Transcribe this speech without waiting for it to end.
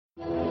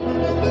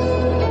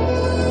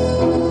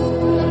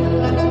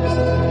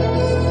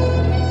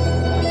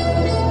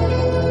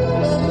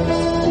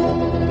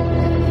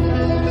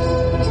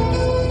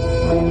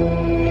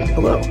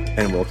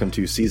welcome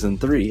to Season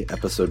 3,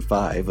 Episode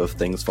 5 of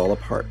Things Fall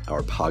Apart,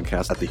 our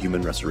podcast at the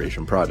Human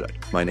Restoration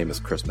Project. My name is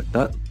Chris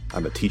McNutt.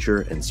 I'm a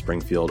teacher in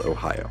Springfield,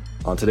 Ohio.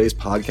 On today's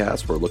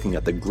podcast, we're looking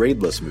at the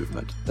gradeless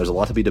movement. There's a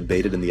lot to be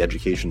debated in the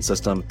education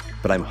system,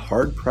 but I'm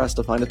hard-pressed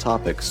to find a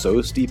topic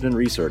so steeped in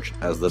research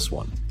as this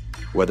one.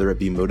 Whether it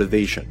be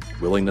motivation,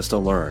 willingness to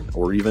learn,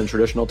 or even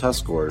traditional test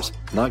scores,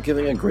 not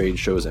giving a grade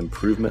shows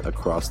improvement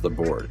across the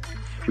board.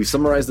 We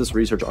summarize this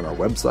research on our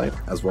website,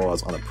 as well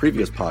as on a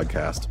previous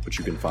podcast, which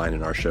you can find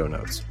in our show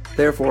notes.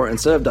 Therefore,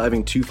 instead of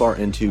diving too far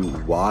into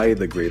why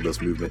the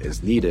gradeless movement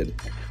is needed,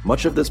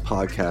 much of this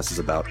podcast is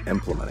about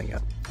implementing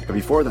it. But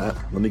before that,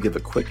 let me give a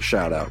quick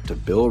shout out to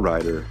Bill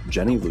Ryder,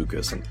 Jenny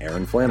Lucas, and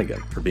Aaron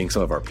Flanagan for being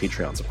some of our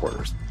Patreon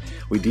supporters.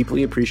 We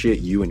deeply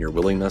appreciate you and your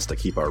willingness to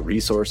keep our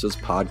resources,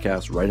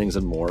 podcasts, writings,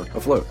 and more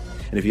afloat.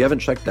 And if you haven't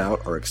checked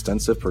out our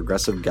extensive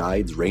progressive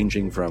guides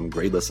ranging from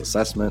gradeless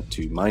assessment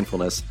to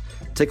mindfulness,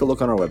 take a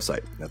look on our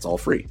website. That's all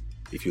free.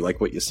 If you like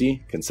what you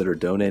see, consider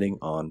donating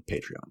on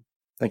Patreon.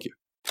 Thank you.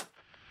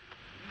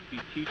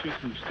 Teachers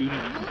and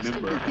students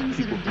remember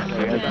people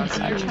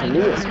To me,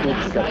 a school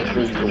just got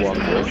approved to walk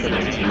away.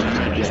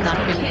 It's not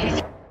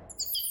really.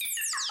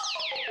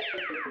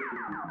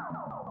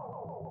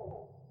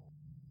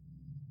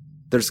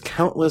 There's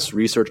countless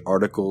research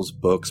articles,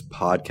 books,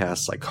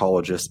 podcasts,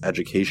 psychologists,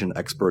 education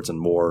experts, and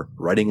more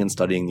writing and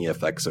studying the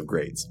effects of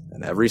grades.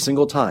 And every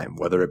single time,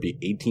 whether it be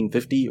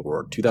 1850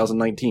 or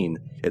 2019,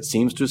 it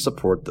seems to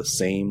support the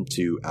same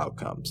two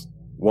outcomes.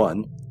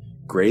 1.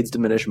 Grades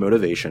diminish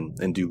motivation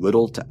and do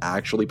little to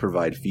actually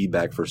provide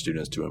feedback for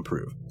students to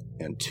improve.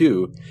 And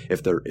 2,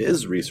 if there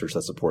is research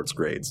that supports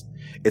grades,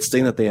 it's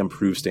saying that they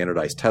improve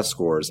standardized test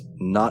scores,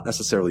 not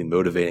necessarily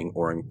motivating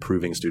or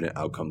improving student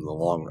outcomes in the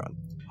long run.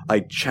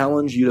 I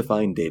challenge you to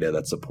find data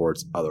that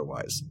supports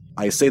otherwise.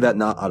 I say that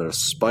not out of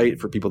spite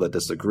for people that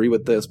disagree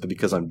with this, but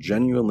because I'm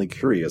genuinely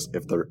curious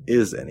if there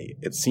is any.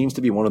 It seems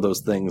to be one of those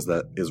things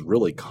that is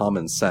really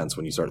common sense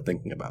when you start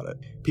thinking about it.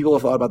 People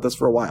have thought about this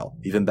for a while.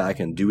 Even back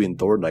in Dewey and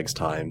Thorndike's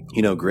time,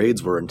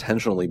 grades were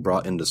intentionally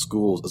brought into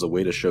schools as a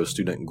way to show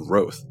student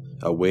growth,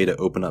 a way to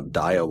open up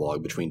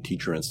dialogue between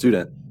teacher and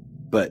student,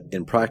 but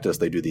in practice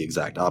they do the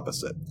exact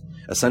opposite.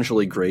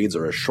 Essentially, grades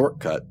are a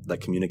shortcut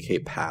that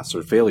communicate pass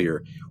or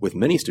failure, with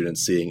many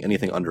students seeing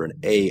anything under an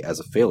A as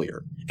a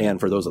failure. And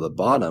for those at the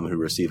bottom who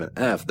receive an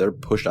F, they're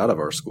pushed out of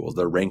our schools.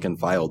 They're rank and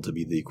filed to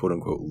be the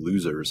quote-unquote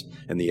losers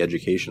in the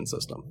education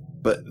system.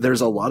 But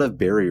there's a lot of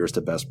barriers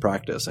to best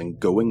practice, and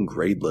going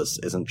gradeless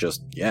isn't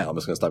just, I'm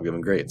just going to stop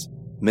giving grades.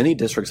 Many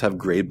districts have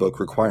gradebook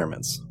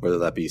requirements, whether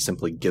that be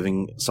simply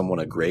giving someone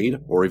a grade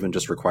or even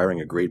just requiring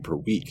a grade per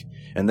week,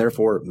 and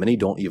therefore many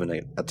don't even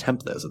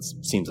attempt this. It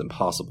seems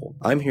impossible.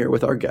 I'm here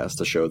with our guest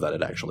to show that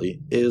it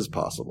actually is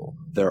possible.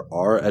 There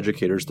are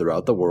educators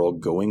throughout the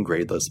world going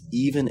gradeless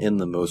even in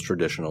the most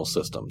traditional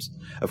systems.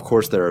 Of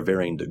course, there are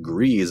varying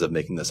degrees of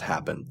making this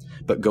happen,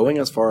 but going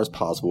as far as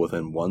possible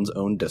within one's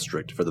own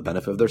district for the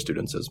benefit of their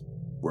students is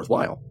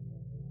worthwhile.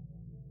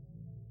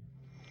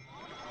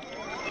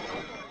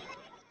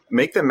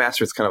 Make Them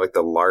Master is kind of like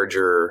the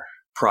larger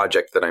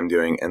project that I'm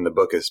doing, and the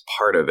book is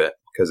part of it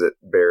because it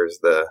bears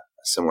the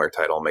similar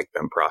title, Make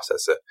Them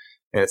Process It.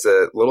 And it's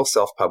a little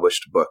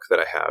self-published book that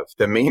I have.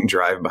 The main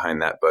drive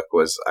behind that book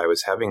was I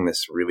was having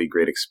this really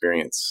great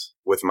experience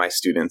with my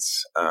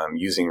students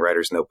using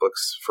writer's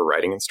notebooks for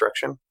writing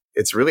instruction.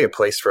 It's really a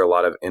place for a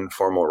lot of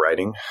informal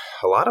writing,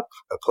 a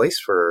place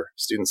for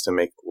students to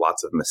make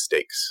lots of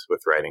mistakes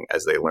with writing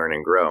as they learn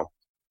and grow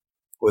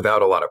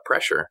without a lot of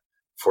pressure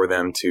for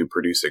them to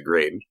produce a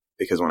grade.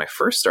 Because when I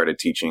first started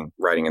teaching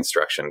writing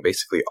instruction,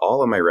 basically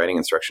all of my writing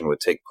instruction would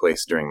take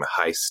place during the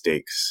high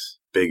stakes,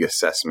 big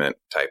assessment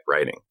type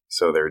writing.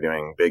 So they're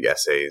doing big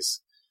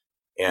essays,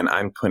 and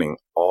I'm putting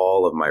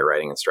all of my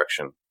writing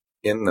instruction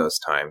in those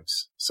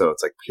times. So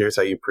it's like, here's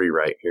how you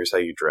pre-write, here's how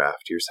you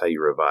draft, here's how you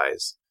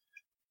revise.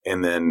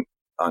 And then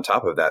on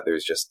top of that,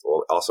 there's just,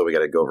 also we got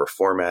to go over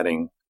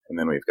formatting, and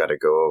then we've got to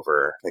go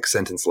over like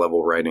sentence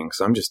level writing.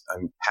 So I'm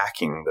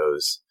packing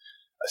those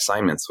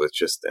assignments with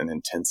just an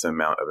intense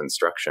amount of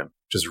instruction,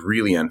 which is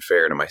really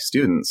unfair to my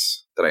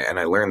students.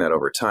 I learned that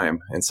over time.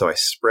 And so I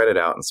spread it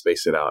out and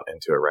space it out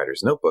into a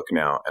writer's notebook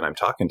now. And I'm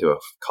talking to a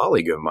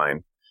colleague of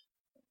mine.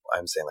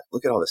 I'm saying, like,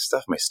 look at all this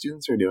stuff my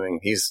students are doing.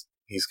 He's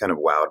kind of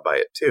wowed by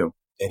it too.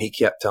 And he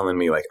kept telling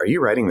me, like, are you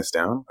writing this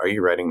down? Are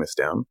you writing this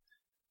down?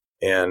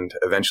 And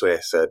eventually I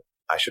said,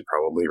 I should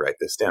probably write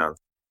this down.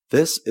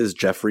 This is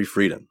Jeffrey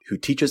Frieden, who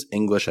teaches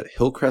English at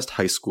Hillcrest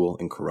High School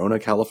in Corona,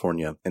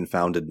 California, and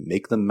founded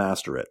Make Them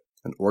Master It,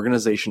 an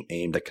organization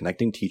aimed at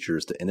connecting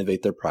teachers to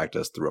innovate their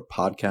practice through a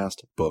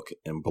podcast, book,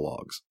 and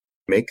blogs.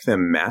 Make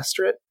Them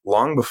Master It?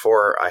 Long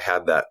before I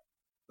had that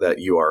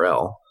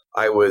URL,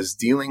 I was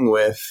dealing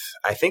with,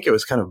 I think it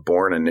was kind of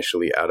born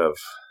initially out of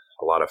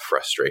a lot of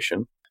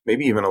frustration,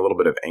 maybe even a little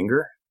bit of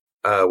anger.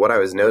 What I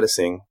was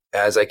noticing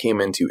as I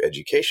came into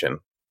education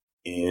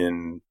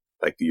in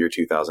like the year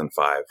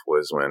 2005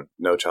 was when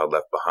No Child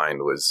Left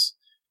Behind was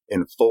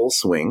in full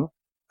swing.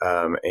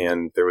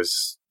 And there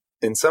was,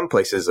 in some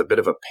places, a bit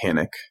of a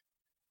panic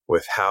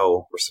with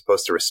how we're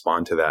supposed to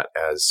respond to that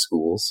as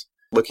schools.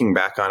 Looking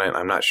back on it,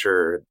 I'm not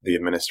sure the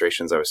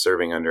administrations I was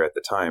serving under at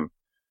the time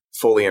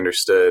fully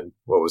understood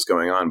what was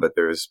going on, but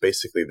there was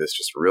basically this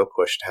just real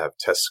push to have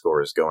test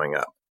scores going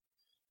up.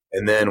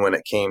 And then when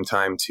it came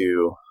time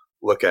to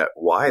look at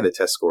why the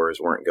test scores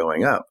weren't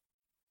going up,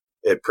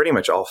 it pretty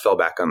much all fell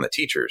back on the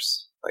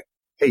teachers. Like,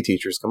 hey,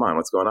 teachers, come on,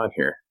 what's going on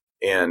here?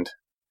 And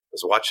I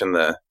was watching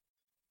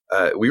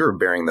we were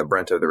bearing the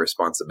brunt of the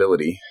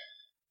responsibility,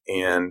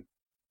 and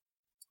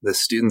the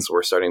students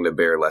were starting to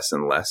bear less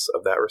and less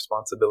of that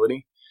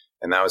responsibility.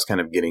 And that was kind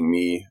of getting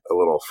me a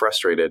little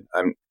frustrated.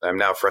 I'm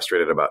now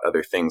frustrated about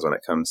other things when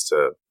it comes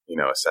to,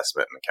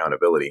 assessment and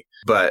accountability.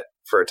 But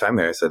for a time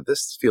there, I said,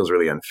 this feels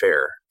really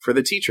unfair for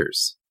the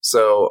teachers.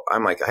 So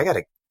I'm like,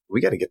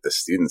 we got to get the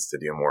students to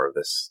do more of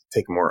this,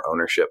 take more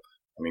ownership.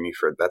 I mean, you've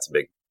heard that's a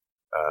big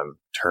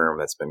term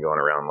that's been going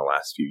around the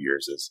last few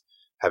years, is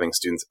having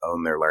students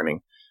own their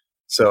learning.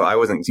 So I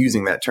wasn't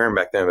using that term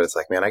back then, but it's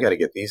like, man, I got to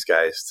get these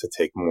guys to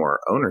take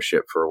more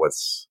ownership for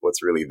what's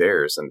really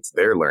theirs, and it's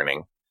their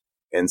learning.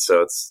 And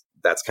so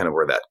that's kind of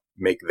where that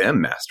make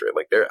them master it.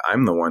 Like,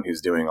 I'm the one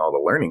who's doing all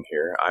the learning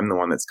here. I'm the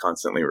one that's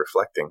constantly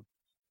reflecting.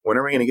 When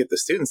are we going to get the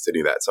students to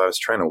do that? So I was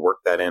trying to work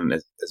that in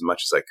as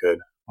much as I could,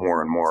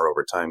 more and more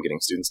over time, getting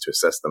students to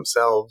assess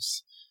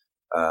themselves,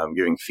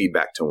 giving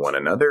feedback to one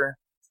another,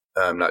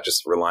 not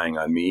just relying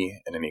on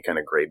me and any kind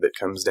of grade that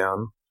comes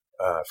down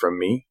from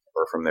me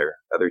or from their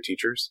other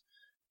teachers,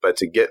 but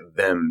to get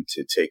them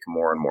to take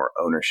more and more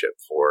ownership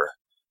for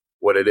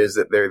what it is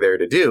that they're there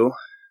to do,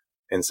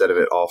 instead of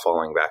it all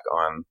falling back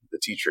on the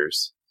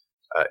teachers.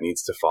 It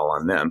needs to fall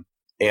on them.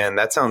 And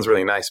that sounds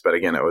really nice, but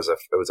again, it was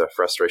a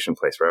frustration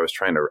place where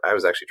I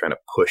was actually trying to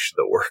push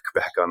the work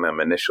back on them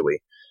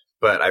initially.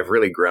 But I've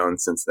really grown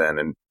since then,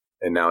 and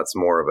now it's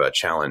more of a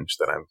challenge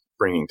that I'm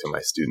bringing to my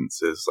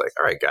students, is like,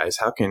 all right, guys,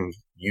 how can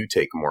you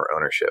take more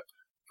ownership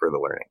for the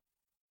learning?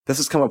 This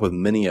has come up with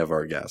many of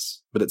our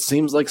guests, but it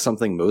seems like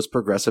something most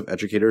progressive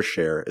educators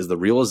share is the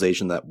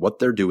realization that what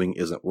they're doing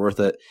isn't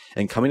worth it,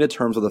 and coming to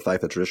terms with the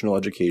fact that traditional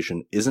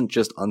education isn't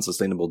just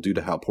unsustainable due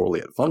to how poorly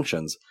it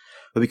functions,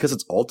 but because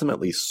it's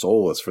ultimately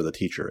soulless for the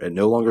teacher. It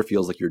no longer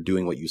feels like you're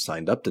doing what you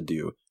signed up to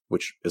do,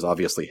 which is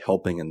obviously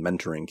helping and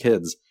mentoring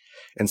kids.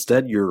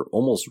 Instead, you're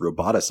almost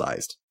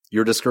roboticized.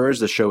 You're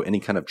discouraged to show any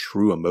kind of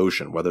true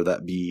emotion, whether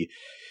that be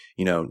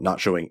not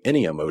showing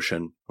any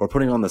emotion, or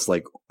putting on this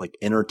like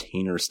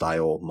entertainer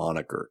style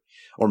moniker.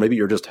 Or maybe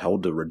you're just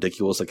held to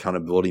ridiculous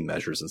accountability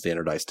measures and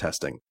standardized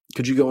testing.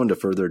 Could you go into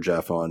further,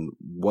 Jeff, on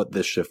what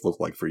this shift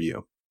looked like for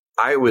you?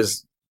 I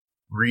was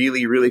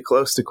really, really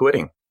close to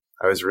quitting.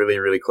 I was really,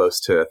 really close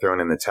to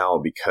throwing in the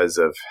towel because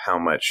of how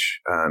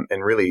much,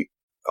 and really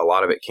a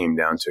lot of it came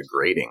down to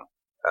grading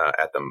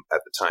at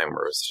the time,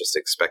 where I was just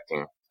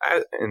expecting,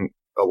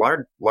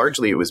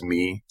 largely it was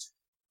me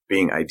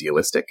being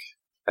idealistic.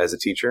 As a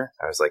teacher,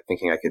 I was like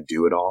thinking I could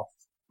do it all.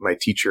 My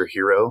teacher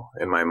hero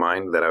in my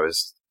mind that I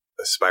was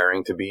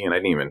aspiring to be, and I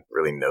didn't even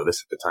really know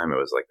this at the time. It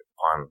was like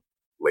upon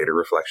later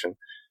reflection,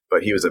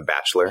 but he was a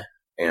bachelor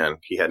and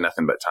he had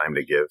nothing but time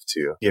to give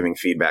to giving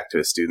feedback to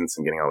his students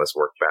and getting all this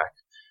work back.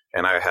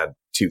 And I had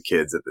 2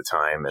 kids at the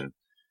time and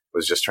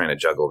was just trying to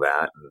juggle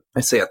that. And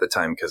I say at the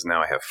time because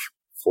now I have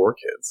 4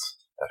 kids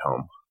at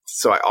home.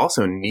 So I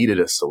also needed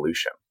a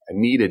solution. I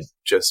needed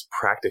just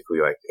practically,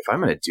 like, if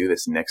I'm going to do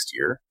this next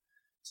year,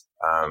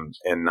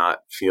 and not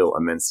feel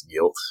immense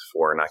guilt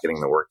for not getting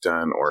the work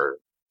done or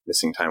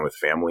missing time with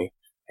family,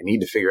 I need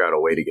to figure out a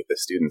way to get the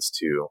students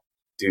to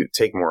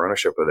take more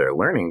ownership of their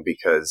learning,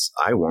 because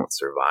I won't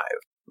survive.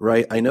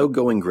 Right. I know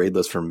going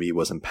gradeless for me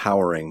was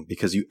empowering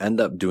because you end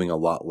up doing a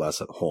lot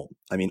less at home.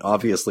 I mean,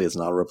 obviously it's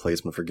not a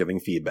replacement for giving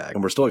feedback,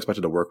 and we're still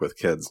expected to work with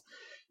kids.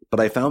 But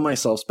I found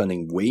myself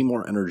spending way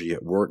more energy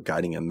at work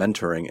guiding and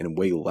mentoring, and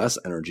way less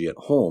energy at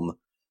home,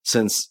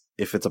 since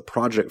if it's a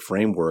project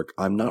framework,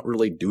 I'm not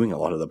really doing a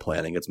lot of the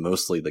planning. It's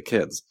mostly the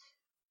kids.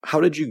 How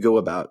did you go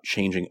about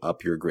changing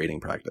up your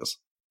grading practice?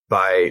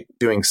 By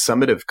doing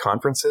summative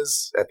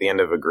conferences at the end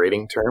of a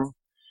grading term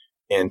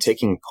and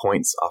taking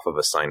points off of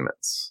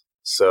assignments.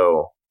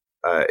 So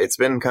it's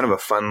been kind of a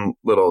fun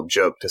little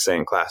joke to say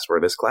in class, where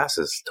this class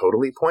is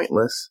totally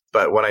pointless.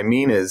 But what I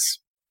mean is,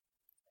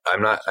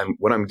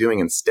 what I'm doing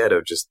instead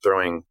of just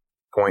throwing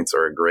points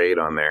or a grade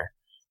on there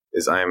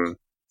is I'm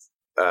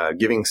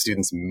giving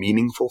students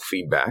meaningful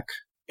feedback,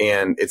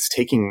 and it's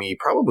taking me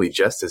probably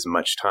just as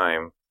much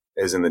time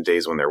as in the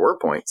days when there were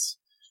points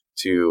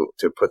to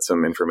put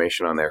some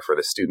information on there for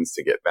the students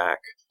to get back.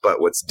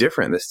 But what's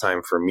different this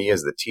time for me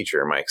as the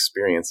teacher, my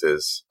experience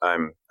is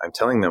I'm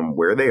telling them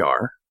where they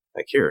are.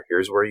 Like,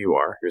 here's where you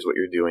are. Here's what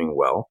you're doing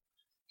well.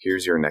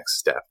 Here's your next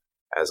step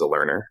as a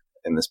learner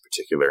in this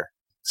particular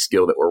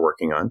skill that we're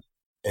working on.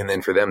 And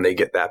then for them, they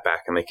get that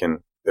back, and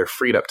they're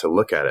freed up to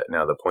look at it.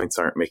 Now the points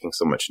aren't making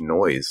so much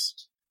noise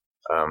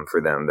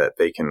for them, that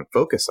they can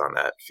focus on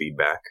that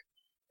feedback.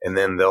 And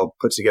then they'll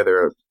put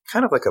together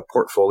kind of like a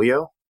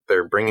portfolio.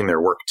 They're bringing their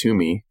work to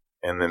me,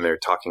 and then they're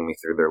talking me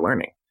through their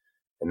learning.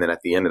 And then at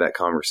the end of that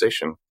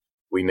conversation,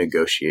 we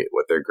negotiate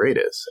what their grade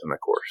is in the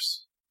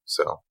course.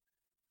 So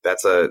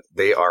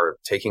they are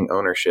taking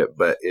ownership,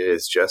 but it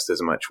is just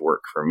as much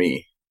work for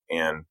me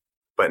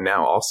But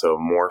now also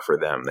more for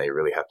them. They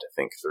really have to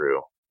think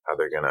through how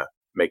they're going to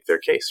make their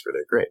case for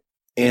their grade.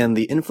 And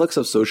the influx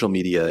of social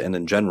media and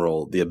in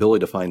general, the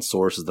ability to find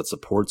sources that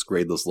supports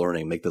gradeless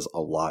learning make this a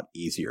lot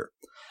easier.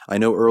 I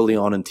know early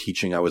on in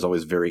teaching, I was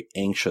always very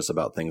anxious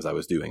about things I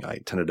was doing. I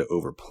tended to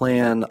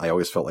overplan. I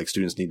always felt like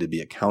students needed to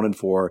be accounted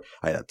for.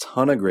 I had a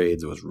ton of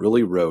grades. It was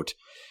really rote.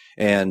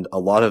 And a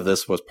lot of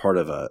this was part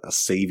of a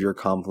savior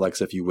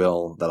complex, if you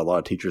will, that a lot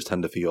of teachers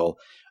tend to feel.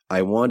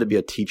 I wanted to be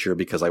a teacher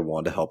because I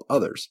wanted to help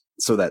others.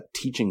 So that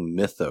teaching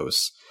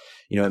mythos,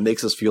 it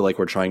makes us feel like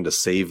we're trying to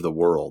save the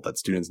world, that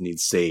students need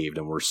saved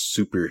and we're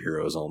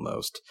superheroes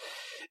almost.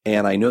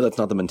 And I know that's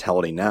not the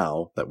mentality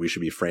now that we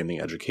should be framing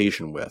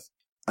education with.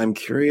 I'm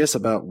curious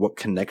about what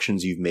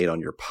connections you've made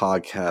on your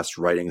podcast,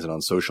 writings, and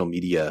on social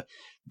media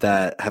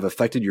that have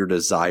affected your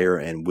desire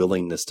and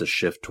willingness to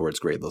shift towards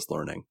gradeless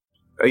learning.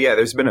 Oh, yeah,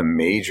 there's been a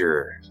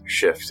major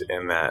shift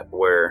in that,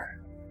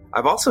 where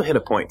I've also hit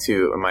a point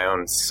too in my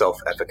own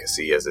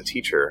self-efficacy as a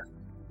teacher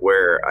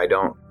where I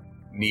don't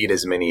need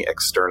as many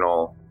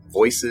external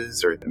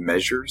voices or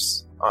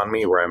measures on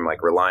me, where I'm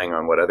like relying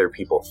on what other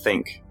people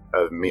think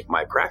of me,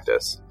 my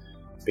practice,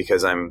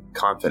 because I'm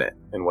confident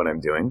in what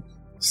I'm doing.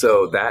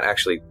 So that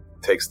actually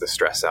takes the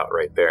stress out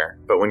right there.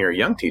 But when you're a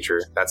young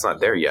teacher, that's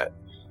not there yet,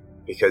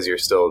 because you're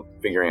still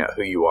figuring out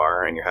who you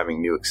are and you're having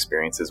new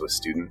experiences with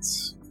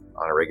students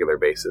on a regular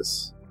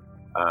basis.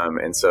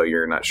 And so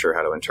you're not sure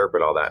how to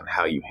interpret all that and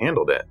how you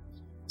handled it.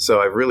 So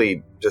I've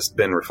really just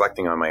been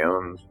reflecting on my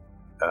own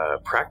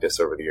practice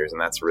over the years, and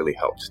that's really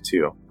helped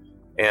too.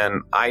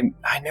 And I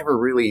never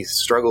really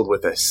struggled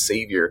with a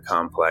savior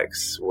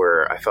complex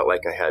where I felt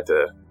like I had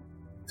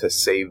to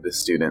save the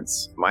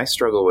students. My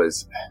struggle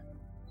was,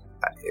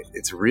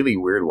 it's a really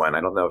weird one.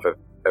 I don't know if I've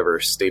ever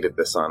stated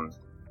this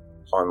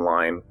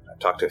online. I've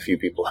talked to a few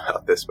people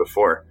about this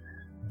before,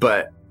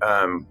 but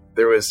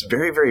there was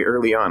very, very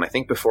early on, I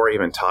think before I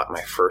even taught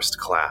my first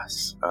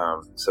class,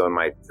 so in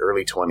my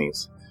early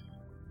 20s,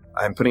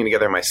 I'm putting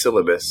together my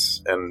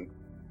syllabus, and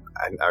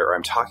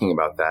I'm talking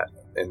about that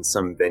in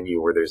some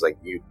venue where there's like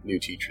new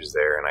teachers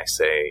there, and I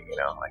say,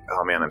 like,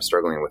 oh man, I'm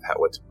struggling with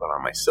what to put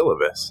on my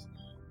syllabus.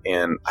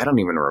 And I don't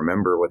even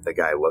remember what the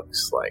guy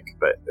looks like,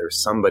 but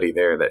there's somebody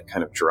there that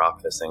kind of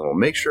dropped this thing. Well,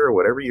 make sure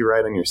whatever you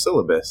write on your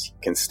syllabus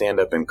can stand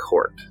up in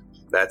court.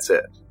 That's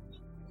it.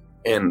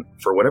 And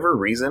for whatever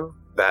reason,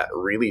 that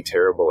really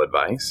terrible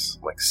advice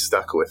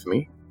stuck with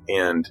me.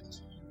 And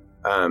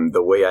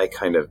the way I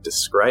kind of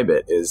describe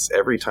it is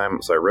every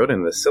time, so I wrote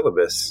in the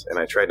syllabus and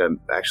I tried to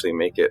actually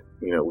make it,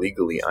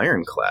 legally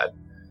ironclad.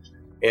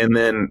 And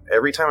then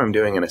every time I'm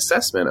doing an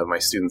assessment of my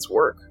students'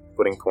 work,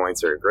 putting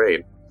points or a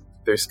grade,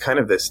 there's kind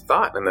of this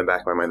thought in the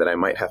back of my mind that I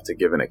might have to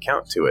give an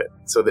account to it.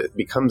 So that it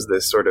becomes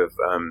this sort of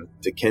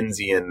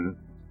Dickensian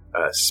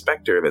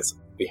specter that's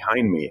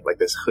behind me, like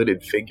this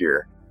hooded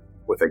figure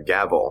with a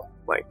gavel,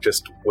 like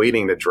just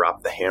waiting to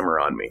drop the hammer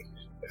on me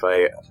if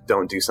I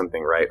don't do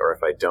something right, or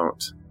if I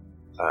don't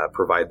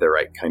provide the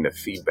right kind of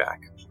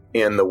feedback.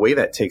 And the way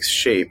that takes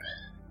shape,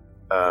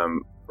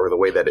 or the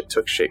way that it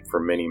took shape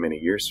for many, many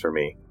years for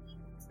me,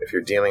 if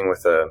you're dealing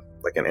with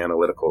an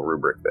analytical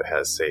rubric that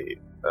has, say,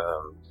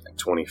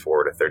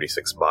 24 to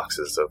 36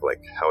 boxes of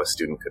how a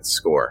student could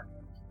score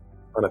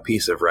on a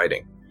piece of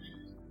writing,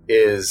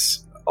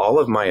 is all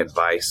of my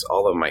advice,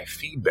 all of my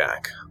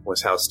feedback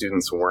was how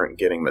students weren't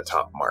getting the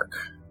top mark.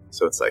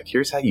 So it's like,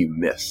 here's how you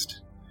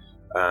missed.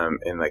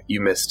 And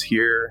you missed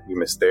here, you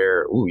missed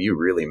there. Ooh, you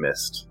really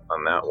missed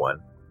on that one.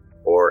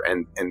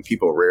 And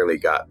people rarely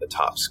got the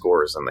top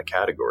scores on the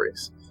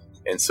categories.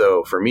 And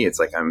so for me, it's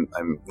like I'm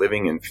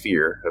living in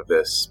fear of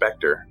this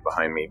specter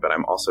behind me, but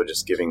I'm also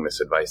just giving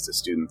this advice to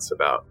students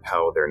about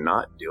how they're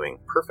not doing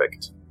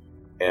perfect.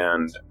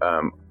 And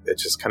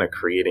it's just kind of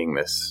creating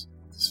this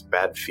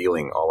bad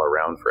feeling all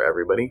around for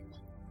everybody.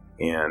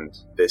 And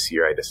this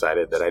year I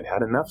decided that I'd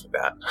had enough of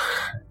that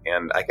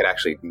and I could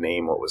actually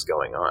name what was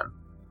going on.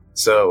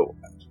 So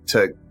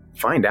to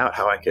find out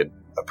how I could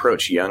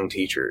approach young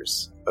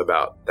teachers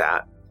about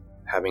that,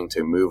 having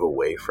to move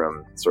away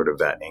from sort of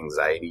that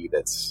anxiety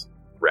that's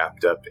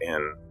wrapped up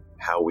in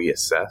how we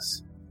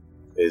assess,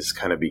 is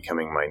kind of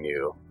becoming my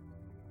new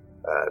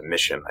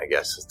mission, I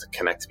guess, is to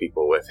connect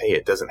people with, hey,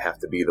 it doesn't have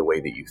to be the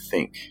way that you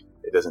think.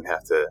 It doesn't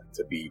have to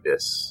be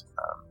this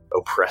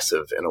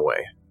oppressive in a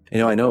way.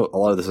 I know a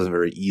lot of this isn't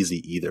very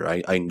easy either.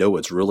 I know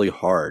it's really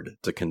hard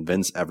to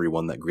convince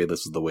everyone that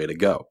gradeless is the way to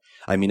go.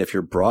 I mean, if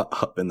you're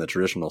brought up in the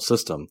traditional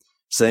system,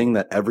 saying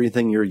that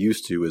everything you're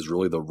used to is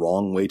really the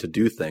wrong way to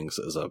do things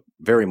is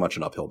very much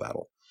an uphill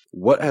battle.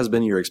 What has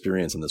been your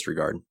experience in this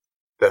regard?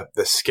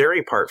 The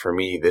scary part for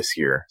me this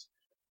year,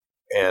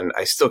 and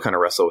I still kind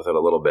of wrestle with it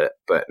a little bit,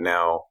 but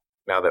now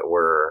that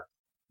we're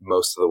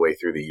most of the way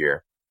through the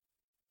year,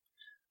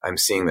 I'm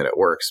seeing that it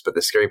works. But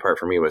the scary part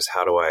for me was,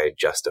 how do I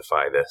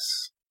justify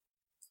this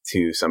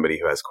to somebody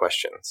who has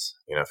questions?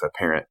 If a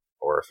parent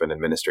or if an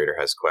administrator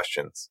has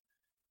questions,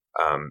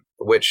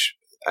 which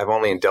I've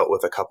only dealt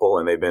with a couple,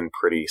 and they've been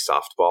pretty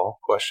softball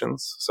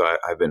questions. So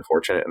I've been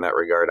fortunate in that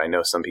regard. I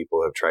know some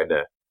people have tried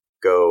to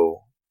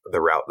go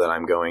the route that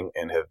I'm going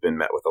and have been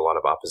met with a lot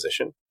of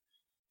opposition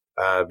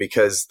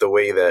because the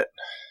way that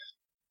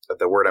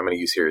the word I'm going to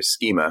use here is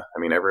schema. I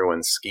mean,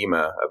 everyone's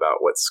schema about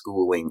what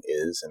schooling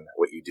is and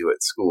what you do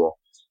at school,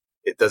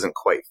 it doesn't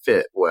quite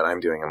fit what I'm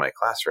doing in my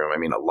classroom. I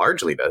mean, it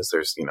largely does.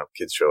 There's,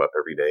 kids show up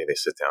every day. They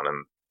sit down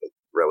in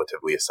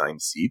relatively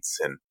assigned seats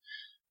and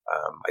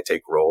I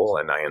take roll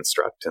and I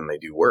instruct and they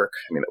do work.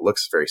 I mean, it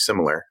looks very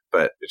similar,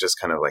 but it's just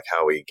kind of like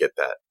how we get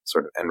that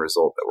sort of end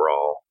result that we're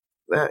all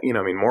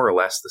more or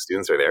less the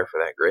students are there for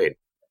that grade,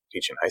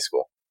 teaching high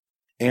school.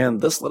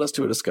 And this led us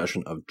to a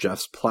discussion of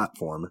Jeff's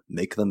platform,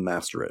 Make Them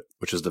Master It,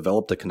 which is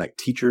developed to connect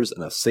teachers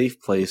in a safe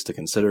place to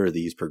consider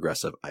these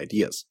progressive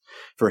ideas.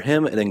 For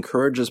him, it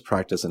encourages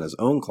practice in his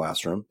own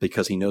classroom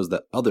because he knows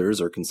that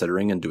others are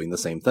considering and doing the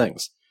same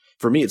things.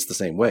 For me, it's the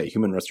same way.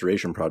 Human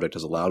Restoration Project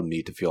has allowed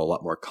me to feel a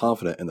lot more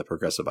confident in the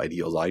progressive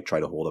ideals I try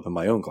to hold up in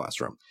my own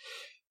classroom.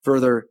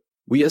 Further,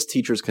 we as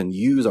teachers can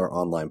use our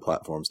online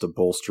platforms to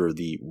bolster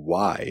the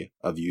why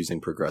of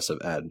using progressive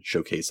ed,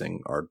 showcasing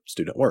our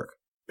student work.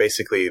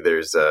 Basically,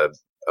 there's a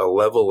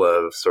level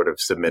of sort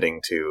of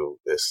submitting to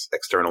this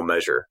external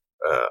measure,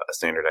 a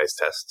standardized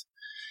test.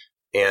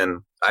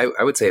 And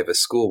I would say if a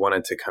school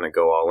wanted to kind of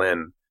go all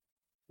in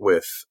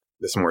with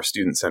this more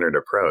student-centered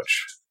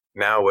approach,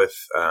 now with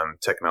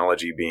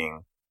technology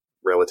being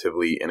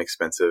relatively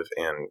inexpensive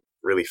and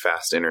really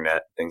fast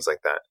internet, things like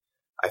that,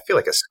 I feel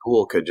like a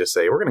school could just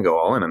say, we're going to go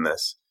all in on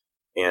this.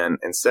 And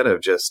instead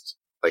of just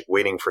like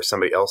waiting for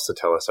somebody else to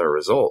tell us our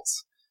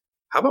results,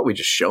 how about we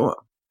just show them?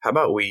 How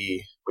about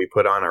we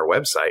put on our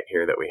website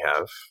here that we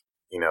have,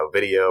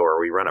 video, or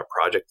we run a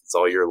project that's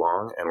all year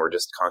long and we're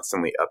just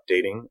constantly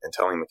updating and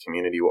telling the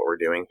community what we're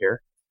doing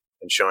here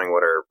and showing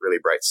what our really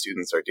bright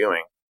students are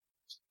doing.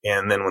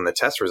 And then when the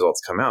test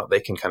results come out, they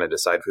can kind of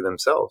decide for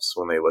themselves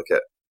when they look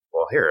at,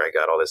 well, here, I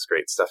got all this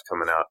great stuff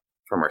coming out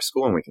from our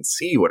school and we can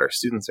see what our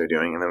students are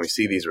doing. And then we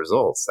see these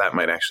results that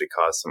might actually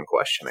cause some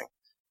questioning.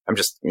 I'm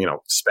just,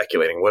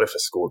 speculating. What if a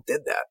school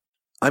did that?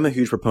 I'm a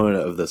huge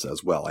proponent of this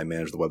as well. I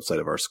manage the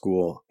website of our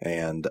school,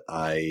 and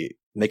I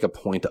make a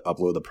point to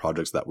upload the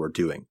projects that we're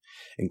doing,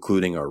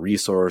 including our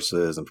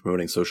resources and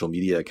promoting social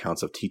media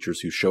accounts of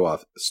teachers who show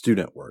off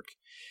student work.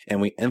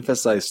 And we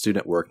emphasize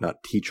student work,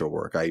 not teacher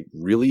work. I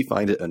really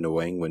find it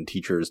annoying when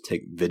teachers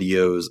take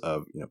videos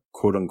of,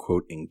 quote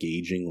unquote,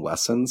 engaging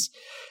lessons.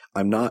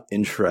 I'm not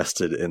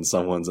interested in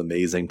someone's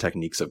amazing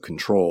techniques of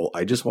control.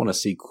 I just want to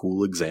see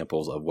cool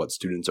examples of what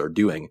students are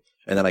doing,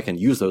 and then I can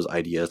use those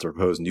ideas to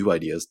propose new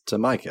ideas to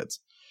my kids.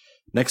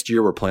 Next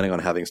year, we're planning on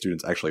having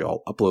students actually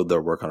all upload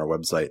their work on our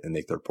website and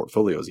make their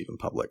portfolios even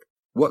public.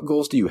 What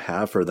goals do you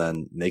have for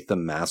then Make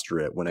Them Master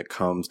It when it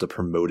comes to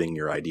promoting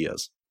your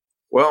ideas?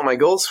 Well, my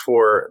goals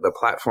for the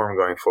platform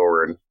going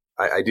forward,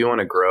 I do want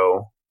to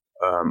grow,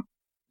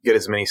 get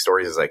as many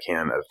stories as I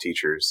can of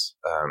teachers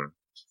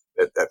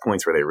at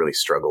points where they really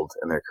struggled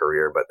in their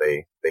career, but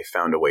they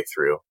found a way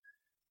through,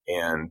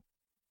 and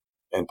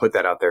put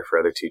that out there for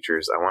other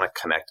teachers. I want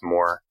to connect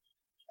more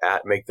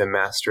at Make Them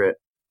Master It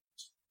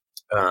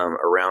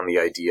around the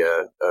idea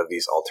of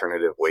these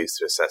alternative ways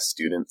to assess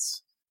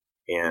students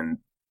and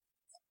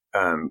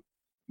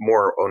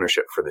more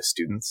ownership for the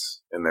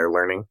students and their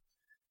learning.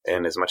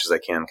 And as much as I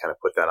can, kind of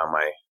put that on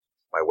my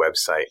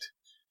website.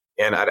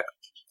 And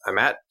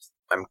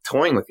I'm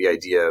toying with the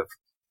idea of,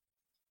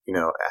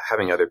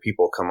 having other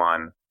people come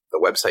on the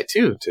website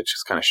too, to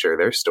just kind of share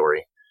their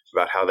story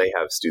about how they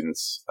have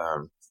students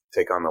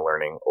take on the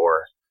learning,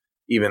 or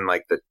even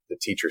like the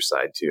teacher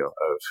side too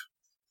of,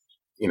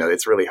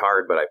 it's really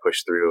hard, but I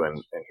push through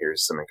and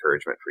here's some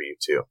encouragement for you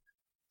too.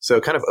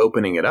 So kind of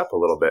opening it up a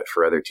little bit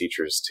for other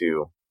teachers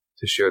to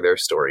share their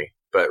story,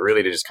 but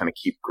really to just kind of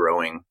keep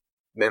growing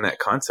in that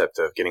concept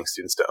of getting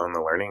students to own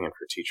the learning and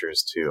for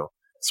teachers to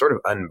sort of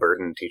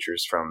unburden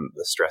teachers from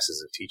the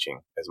stresses of teaching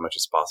as much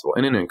as possible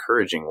in an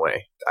encouraging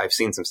way. I've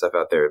seen some stuff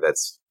out there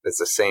that's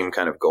the same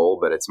kind of goal,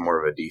 but it's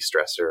more of a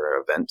de-stressor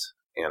or event.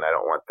 And I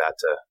don't want that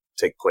to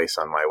take place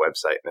on my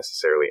website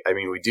necessarily. I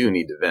mean, we do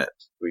need to vent.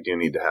 We do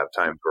need to have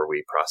times where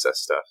we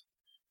process stuff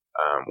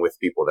with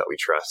people that we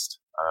trust.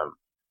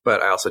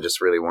 But I also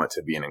just really want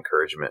to be an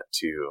encouragement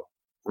to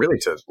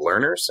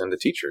learners and to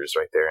teachers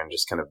right there, and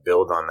just kind of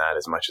build on that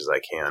as much as I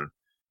can.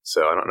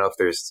 So I don't know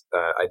if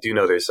I do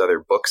know there's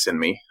other books in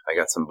me. I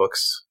got some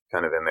books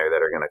kind of in there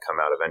that are going to come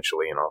out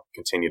eventually, and I'll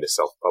continue to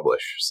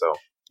self-publish. So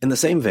in the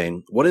same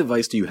vein, what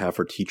advice do you have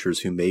for teachers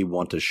who may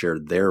want to share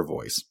their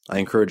voice? I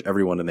encourage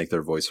everyone to make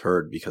their voice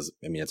heard because,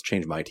 it's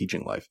changed my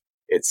teaching life.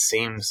 It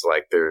seems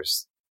like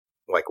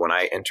when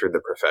I entered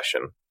the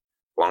profession,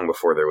 long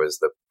before there was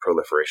the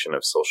proliferation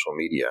of social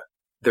media,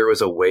 there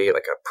was a way,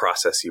 like a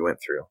process you went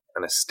through,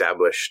 an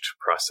established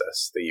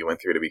process that you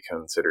went through to be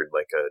considered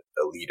like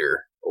a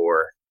leader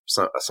or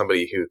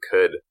somebody who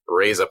could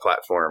raise a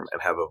platform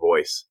and have a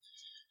voice.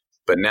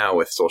 But now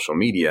with social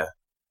media,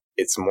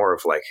 it's more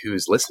of like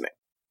who's listening.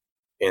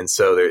 And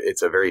so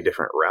it's a very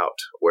different route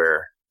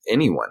where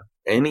anyone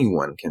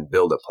can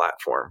build a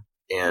platform.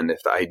 And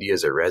if the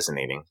ideas are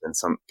resonating, then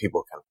some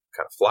people can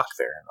kind of flock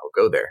there and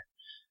they'll go there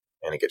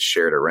and it gets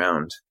shared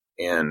around.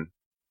 And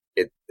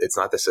it's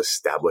not this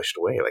established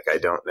way. Like, I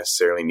don't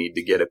necessarily need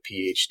to get a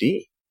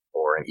PhD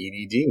or an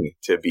EDD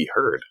to be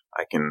heard.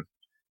 I can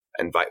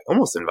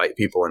almost invite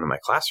people into my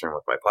classroom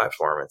with my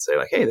platform and say,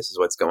 like, hey, this is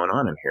what's going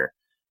on in here.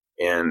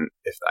 And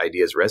if the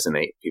ideas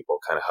resonate, people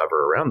kind of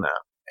hover around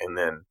that. And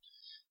then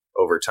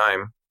over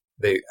time,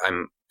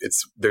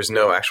 there's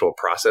no actual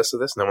process of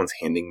this. No one's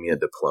handing me a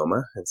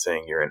diploma and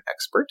saying you're an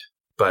expert.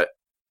 But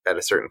at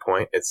a certain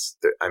point,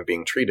 I'm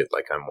being treated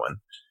like I'm one.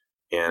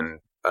 And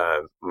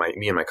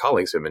me and my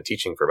colleagues who have been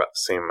teaching for about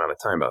the same amount of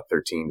time, about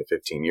 13 to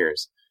 15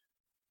 years,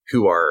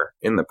 who are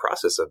in the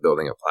process of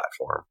building a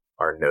platform,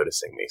 are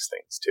noticing these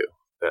things too.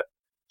 That,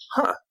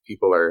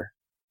 people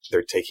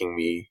they're taking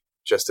me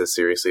just as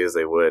seriously as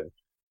they would,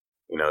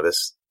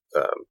 this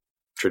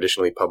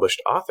traditionally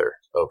published author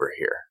over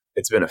here.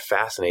 It's been a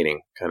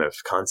fascinating kind of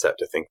concept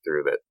to think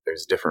through, that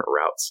there's different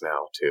routes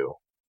now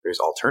there's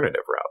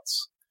alternative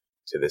routes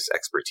to this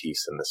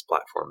expertise in this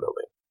platform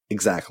building.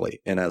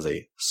 Exactly. And as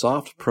a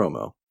soft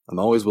promo, I'm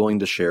always willing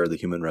to share the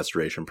Human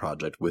Restoration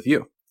Project with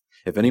you.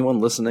 If anyone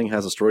listening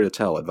has a story to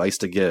tell, advice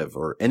to give,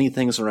 or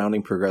anything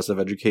surrounding progressive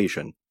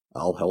education,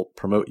 I'll help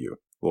promote you.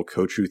 We'll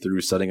coach you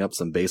through setting up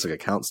some basic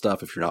account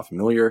stuff if you're not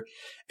familiar,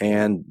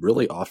 and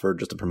really offer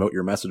just to promote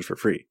your message for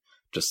free.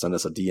 Just send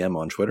us a DM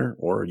on Twitter,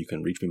 or you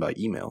can reach me by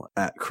email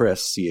at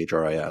Chris,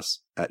 CHRIS,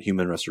 at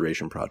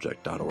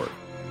humanrestorationproject.org.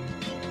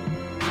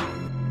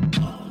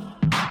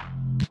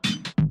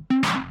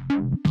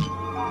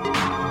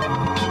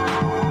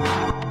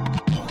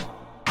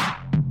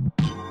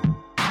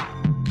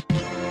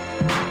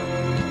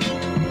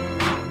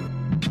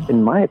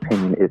 In my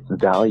opinion, it's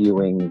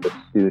valuing the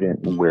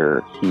student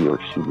where he or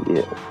she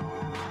is.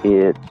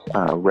 It's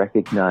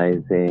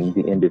recognizing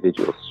the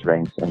individual's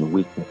strengths and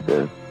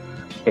weaknesses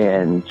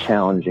and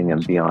challenging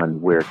him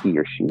beyond where he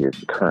or she is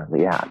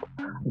currently at.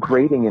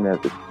 Grading in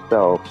of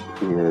itself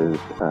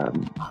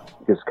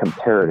is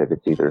comparative.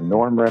 It's either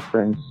norm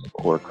reference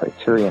or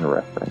criterion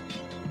reference.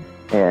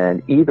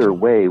 And either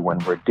way, when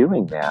we're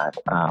doing that,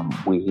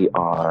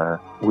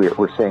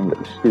 we're saying that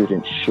the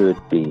student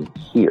should be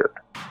here.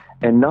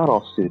 And not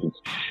all students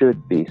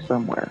should be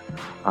somewhere.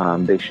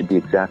 They should be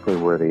exactly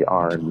where they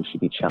are, and we should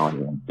be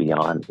challenging them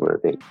beyond where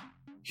they are.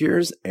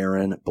 Here's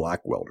Aaron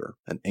Blackwelder,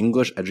 an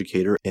English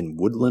educator in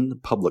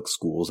Woodland Public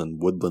Schools in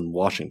Woodland,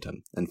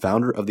 Washington, and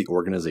founder of the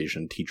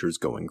organization Teachers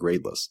Going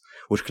Gradeless,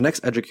 which connects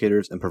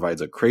educators and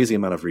provides a crazy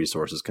amount of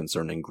resources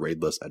concerning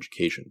gradeless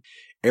education.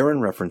 Aaron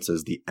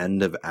references The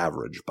End of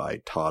Average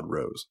by Todd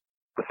Rose.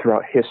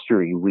 Throughout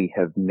history, we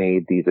have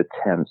made these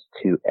attempts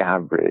to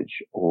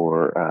average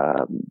or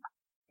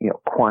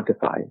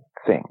quantify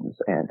things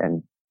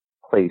and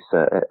place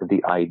the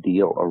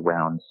ideal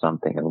around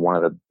something. And one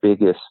of the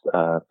biggest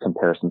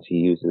comparisons he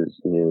uses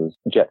is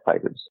jet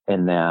fighters,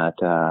 in that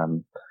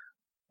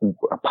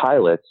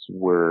pilots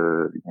we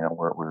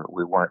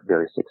weren't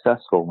very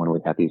successful when we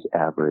had these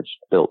average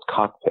built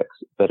cockpits.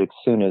 But as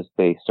soon as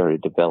they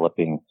started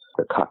developing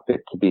the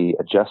cockpit to be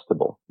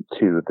adjustable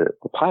to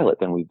the pilot,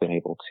 then we've been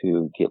able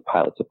to get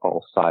pilots of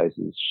all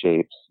sizes,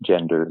 shapes,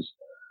 genders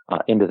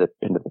into the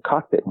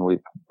cockpit, and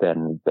we've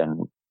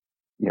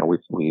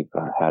we've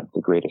had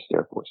the greatest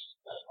Air Force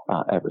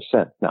ever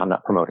since. Now, I'm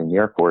not promoting the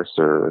Air Force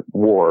or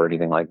war or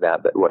anything like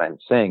that, but what I'm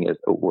saying is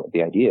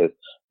the idea is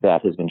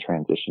that has been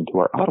transitioned to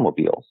our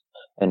automobiles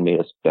and made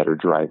us better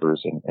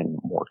drivers and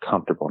more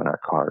comfortable in our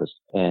cars.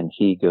 And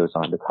he goes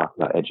on to talk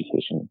about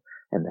education,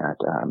 and that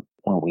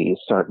when we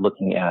start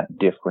looking at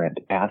different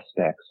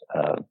aspects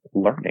of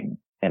learning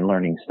and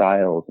learning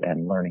styles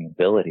and learning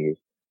abilities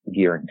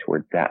gearing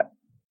towards that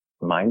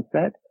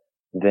mindset,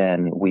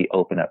 then we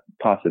open up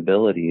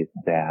possibilities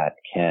that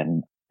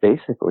can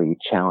basically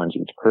challenge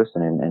each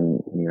person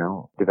and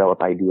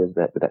develop ideas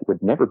that would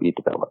never be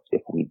developed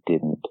if we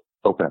didn't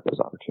open up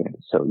those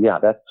opportunities. So yeah,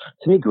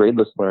 to me,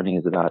 gradeless learning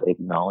is about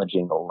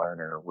acknowledging the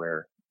learner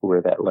where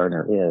that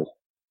learner is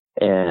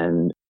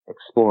and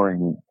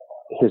exploring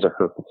his or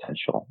her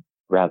potential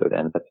rather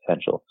than the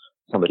potential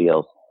somebody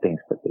else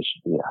thinks that they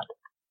should be at.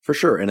 For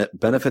sure, and it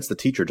benefits the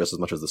teacher just as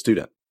much as the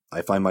student.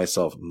 I find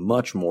myself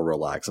much more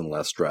relaxed and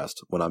less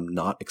stressed when I'm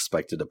not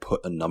expected to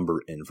put a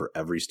number in for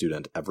every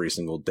student every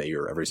single day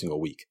or every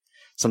single week.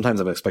 Sometimes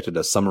I'm expected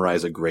to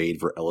summarize a grade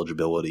for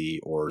eligibility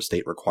or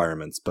state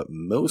requirements, but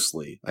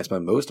mostly I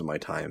spend most of my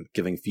time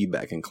giving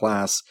feedback in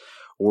class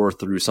or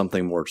through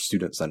something more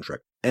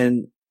student-centric.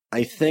 And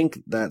I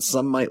think that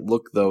some might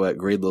look, though, at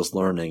gradeless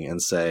learning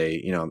and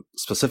say,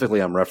 specifically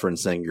I'm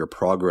referencing your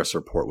progress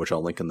report, which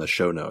I'll link in the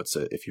show notes.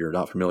 If you're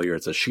not familiar,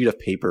 it's a sheet of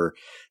paper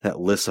that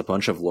lists a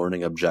bunch of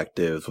learning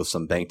objectives with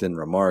some banked in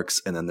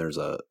remarks. And then there's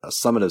a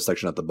summative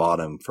section at the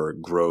bottom for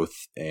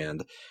growth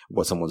and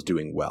what someone's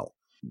doing well.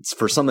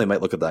 For some, they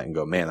might look at that and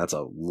go, man, that's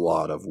a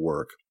lot of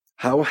work.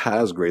 How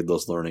has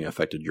gradeless learning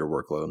affected your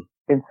workload?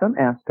 In some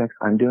aspects,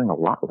 I'm doing a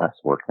lot less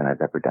work than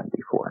I've ever done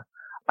before.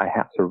 I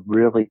have to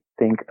really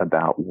think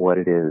about what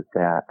it is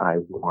that I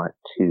want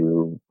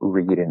to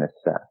read and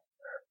assess.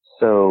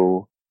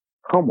 So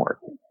homework.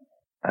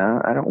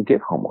 I don't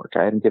give homework.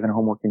 I haven't given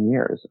homework in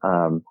years.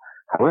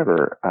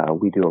 However,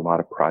 we do a lot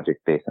of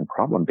project-based and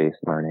problem-based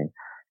learning.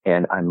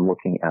 and I'm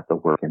looking at the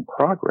work in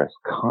progress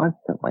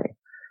constantly.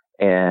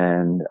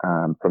 And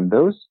from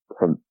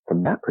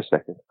that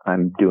perspective,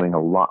 I'm doing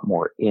a lot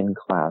more in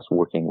class,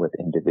 working with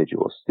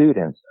individual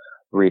students,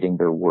 reading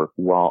their work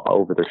while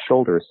over their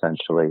shoulder,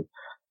 essentially,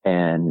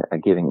 and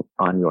giving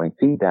ongoing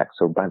feedback.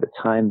 So by the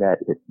time that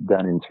it's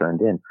done and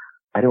turned in,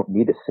 I don't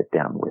need to sit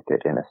down with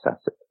it and assess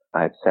it.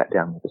 I've sat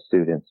down with the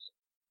students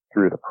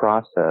through the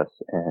process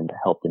and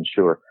helped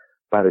ensure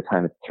by the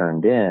time it's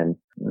turned in,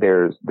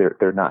 they're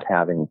not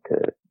having to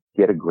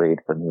get a grade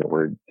from me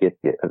or get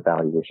the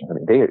evaluation from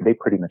me. They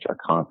pretty much are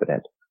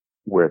confident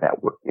where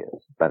that work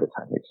is by the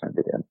time they turned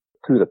it in.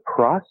 Through the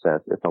process,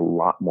 it's a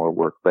lot more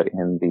work, but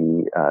in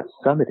the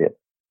summative,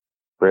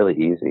 fairly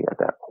easy at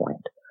that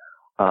point.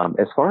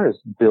 As far as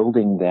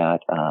building that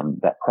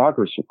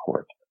progress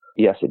report,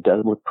 yes, it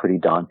does look pretty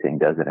daunting,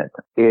 doesn't it?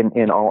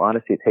 In all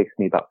honesty, it takes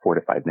me about 4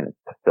 to 5 minutes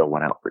to fill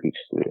one out for each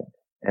student.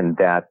 And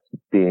that's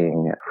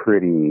being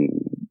pretty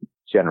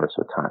generous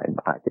with time.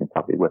 I can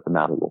probably whip them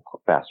out a little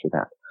faster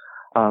than that.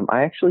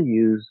 I actually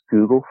use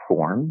Google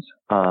Forms.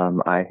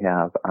 I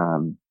have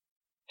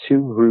 2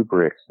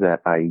 rubrics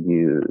that I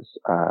use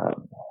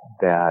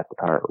that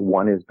are,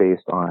 one is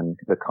based on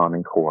the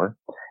Common Core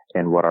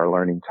and what our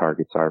learning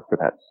targets are for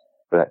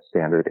that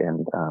standard.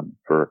 And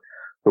for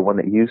the one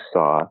that you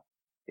saw,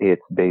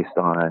 it's based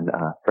on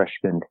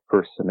freshman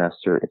first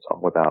semester. It's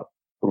all about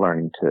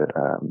learning to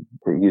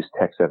use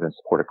text evidence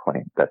to support a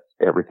claim. That's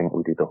everything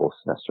we do the whole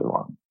semester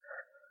long.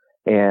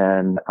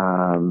 And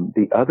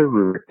the other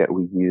rubric that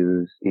we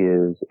use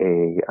is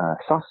a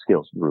soft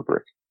skills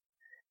rubric.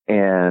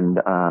 And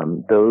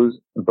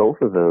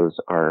both of those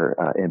are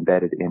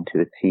embedded into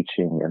the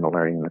teaching and the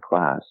learning in the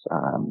class.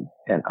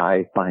 And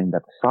I find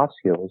that the soft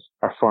skills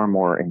are far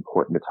more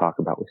important to talk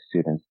about with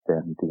students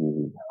than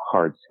the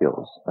hard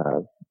skills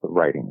of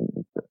writing.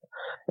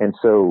 And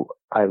so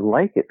I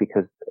like it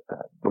because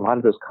a lot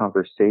of those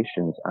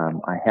conversations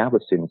I have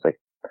with students, like,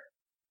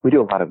 we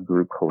do a lot of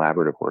group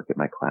collaborative work in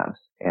my class.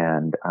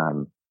 And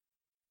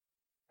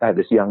I have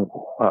this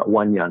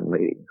one young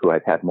lady who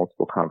I've had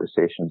multiple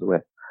conversations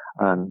with.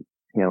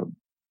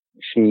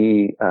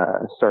 She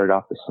started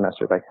off the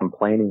semester by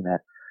complaining that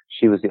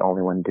she was the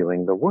only one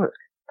doing the work.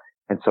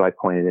 And so I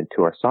pointed it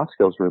to our soft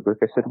skills rubric.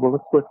 I said, well,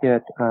 let's look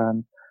at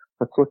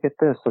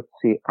this. Let's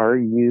see, are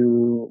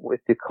you,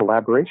 with the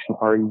collaboration,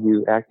 are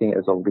you acting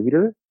as a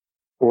leader,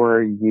 or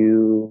are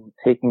you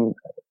taking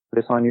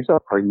this on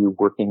yourself? Are you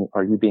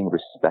being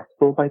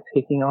respectful by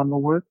taking on the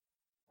work?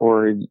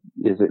 Or is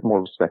it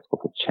more respectful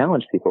to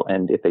challenge people?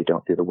 And if they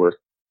don't do the work,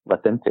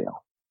 let them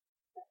fail.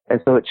 And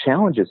so it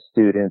challenges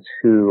students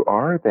who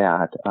are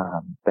that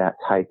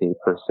type A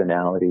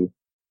personality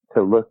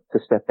to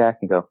step back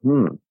and go,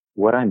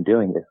 what I'm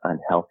doing is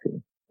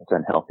unhealthy. It's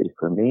unhealthy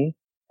for me,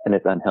 and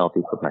it's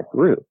unhealthy for my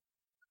group.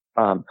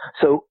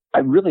 So I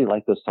really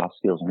like those soft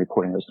skills and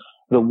reporting those.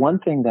 The one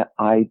thing that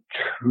I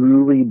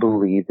truly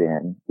believe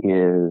in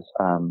is,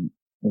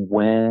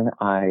 when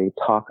I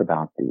talk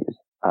about these,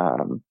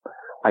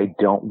 I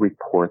don't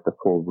report the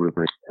full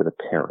rubric to the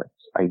parents.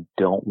 I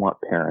don't want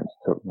parents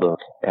to look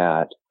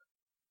at,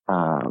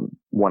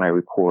 when I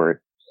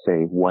report,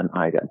 say, one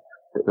item,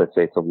 let's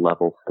say it's a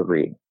level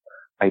 3.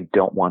 I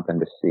don't want them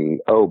to see,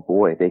 oh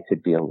boy, they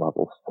could be a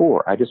level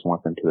 4. I just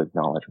want them to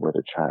acknowledge where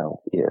their child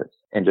is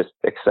and just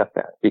accept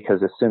that.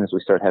 Because as soon as we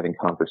start having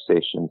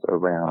conversations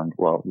around,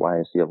 well, why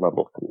is he a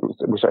level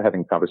 3? We start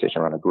having a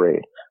conversation around a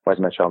grade. Why is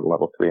my child a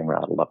level 3 and we're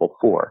at a level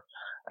 4?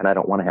 And I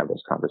don't want to have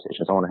those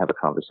conversations. I want to have a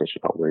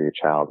conversation about where your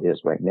child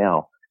is right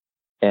now.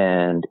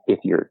 And if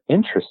you're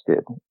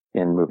interested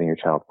in moving your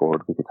child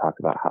forward, we could talk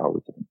about how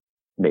we can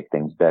make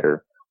things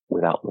better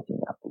without looking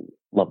at the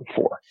level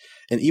 4.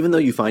 And even though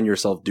you find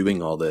yourself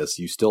doing all this,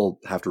 you still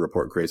have to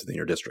report grades within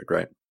your district,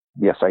 right?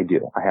 Yes, I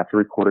do. I have to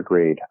report a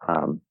grade.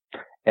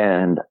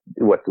 And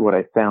what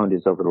I found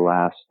is over the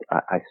last,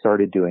 I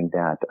started doing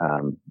that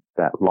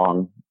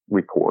long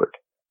report,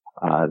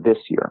 this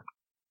year.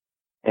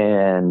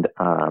 And,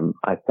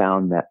 I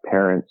found that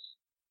parents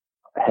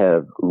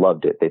have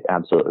loved it. They've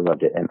absolutely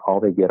loved it. And all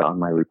they get on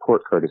my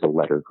report card is a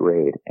letter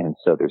grade. And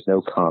so there's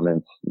no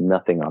comments,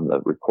 nothing on the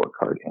report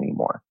card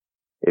anymore.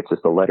 It's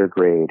just a letter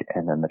grade,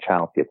 and then the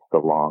child gets the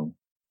long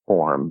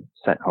form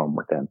sent home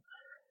with them.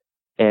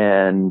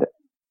 And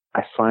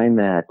I find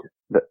that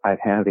I'm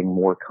having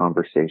more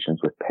conversations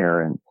with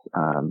parents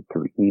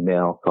through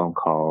email, phone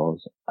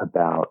calls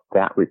about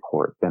that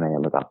report than I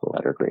am about the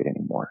letter grade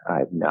anymore.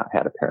 I've not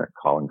had a parent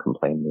call and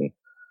complain to me,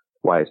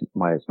 why is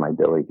my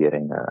Billy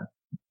getting a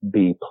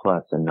B+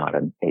 and not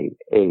an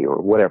A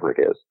or whatever it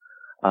is.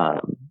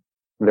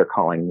 They're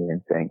calling me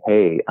and saying,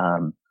 hey,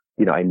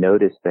 I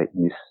noticed that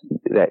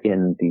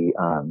in the,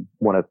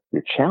 one of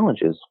the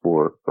challenges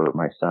for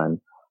my son,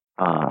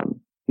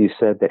 you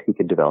said that he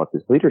could develop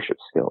his leadership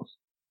skills.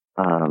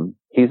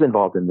 He's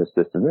involved in this,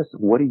 and this.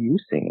 What are you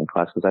seeing in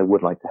class? Because I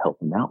would like to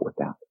help him out with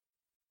that.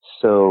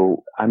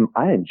 So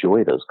I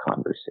enjoy those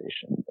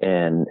conversations,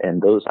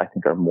 and those I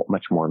think are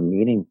much more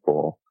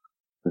meaningful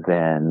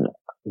than,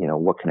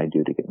 what can I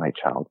do to get my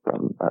child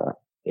from A-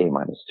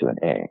 to an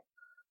A?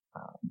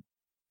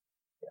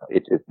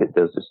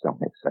 those just don't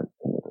make sense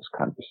to me, those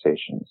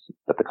conversations.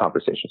 But the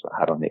conversations about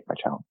how to make my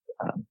child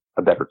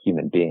a better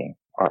human being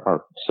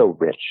are so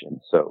rich and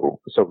so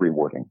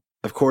rewarding.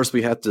 Of course,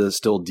 we have to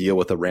still deal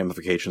with the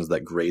ramifications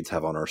that grades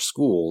have on our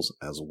schools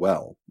as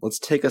well. Let's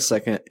take a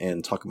second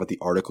and talk about the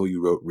article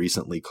you wrote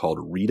recently called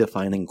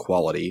Redefining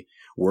Quality,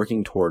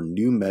 Working Toward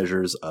New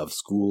Measures of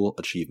School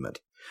Achievement,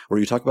 where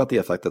you talk about the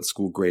effect that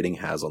school grading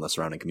has on the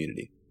surrounding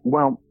community.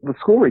 Well, the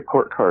school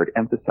report card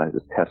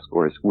emphasizes test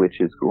scores, which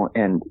is cool.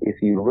 And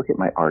if you look at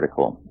my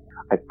article,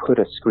 I put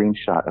a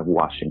screenshot of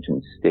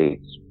Washington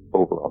State's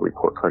overall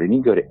report card, and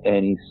you go to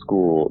any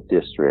school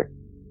district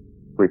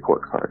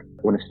report card.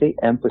 When a state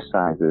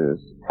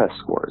emphasizes test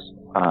scores,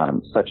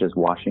 such as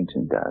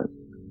Washington does,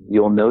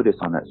 you'll notice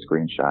on that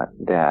screenshot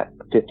that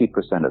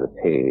 50% of the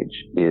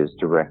page is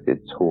directed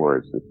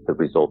towards the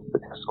results of the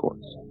test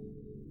scores.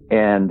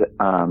 And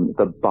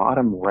the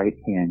bottom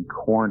right-hand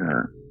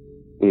corner,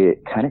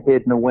 it kind of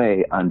hidden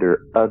away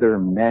under other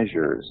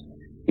measures,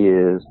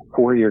 is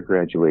 4-year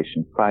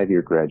graduation,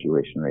 5-year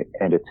graduation rate,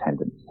 and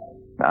attendance.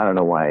 Now, I don't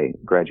know why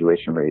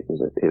graduation rate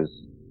is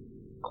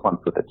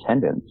clumped with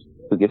attendance.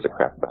 Who gives a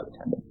crap about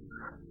attendance?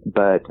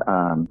 But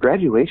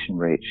graduation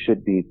rate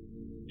should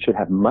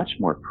have much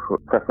more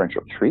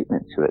preferential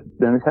treatment to it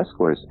than the test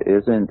scores.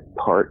 Isn't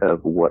part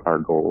of what our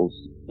goals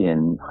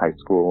in high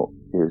school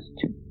is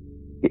to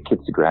get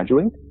kids to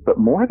graduate? But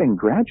more than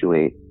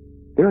graduate,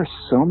 there are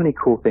so many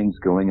cool things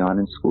going on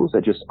in schools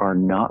that just are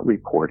not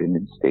reported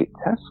in state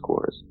test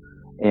scores.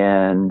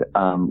 And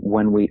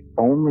when we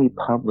only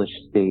publish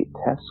state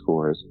test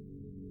scores,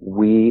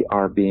 we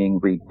are being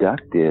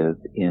reductive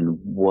in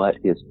what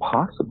is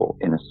possible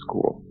in a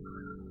school.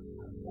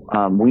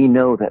 We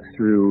know that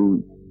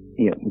through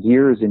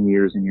years and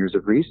years and years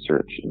of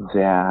research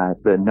that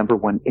the number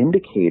one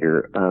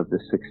indicator of the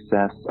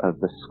success of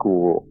the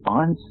school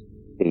on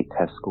state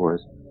test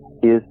scores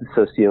is the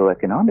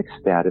socioeconomic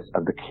status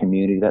of the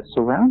community that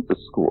surrounds the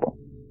school.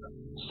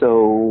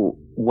 So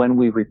when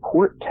we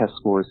report test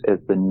scores as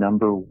the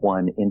number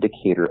one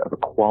indicator of the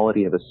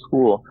quality of a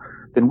school,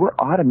 then we're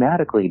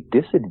automatically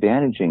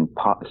disadvantaging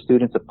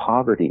students of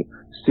poverty,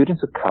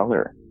 students of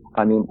color.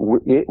 I mean,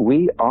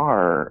 we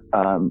are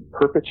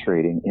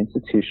perpetrating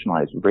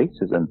institutionalized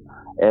racism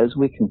as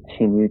we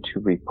continue to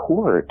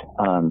report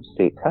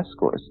state test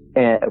scores,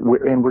 and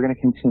we're going to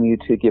continue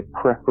to give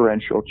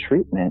preferential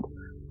treatment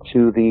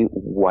to the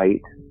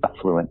white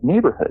affluent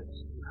neighborhoods.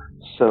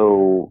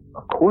 So,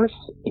 of course,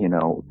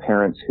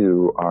 parents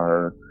who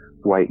are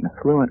white and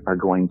affluent are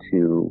going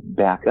to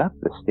back up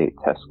the state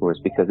test scores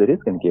because it is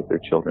going to give their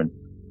children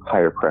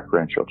higher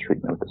preferential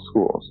treatment with the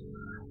schools.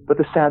 But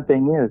the sad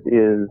thing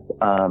is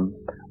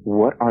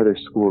what are their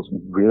schools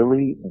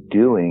really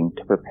doing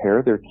to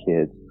prepare their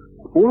kids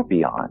for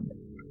beyond?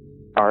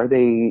 Are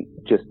they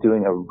just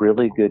doing a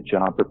really good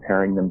job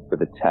preparing them for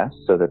the test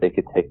so that they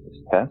could take this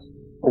test?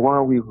 Or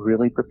are we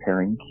really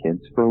preparing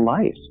kids for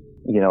life?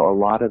 A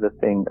lot of the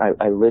things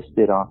I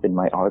listed off in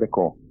my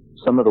article,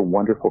 some of the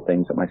wonderful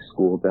things that my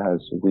school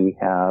does. We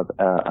have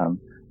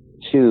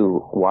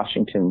 2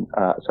 Washington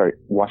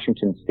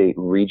State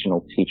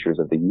Regional Teachers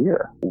of the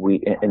Year.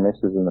 And this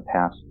is in the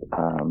past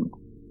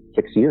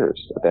 6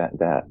 years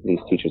that these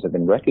teachers have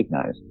been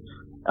recognized.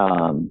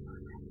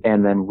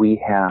 And then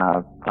we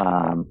have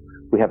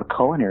a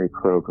culinary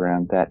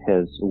program that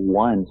has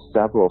won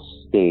several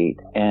state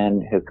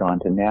and has gone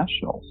to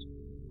nationals.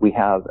 We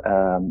have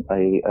a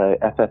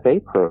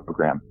FFA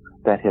program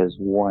that has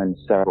won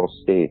several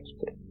states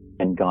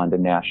and gone to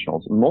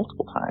nationals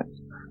multiple times.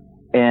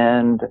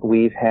 And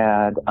we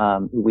have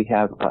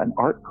an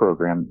art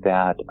program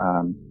that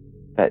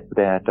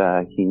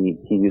he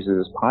uses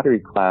his pottery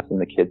class, and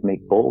the kids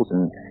make bowls,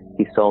 and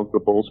he sells the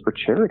bowls for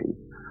charity.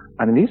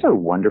 I mean, these are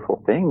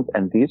wonderful things,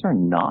 and these are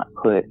not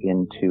put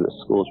into a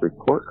school's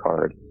report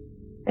card.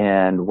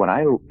 And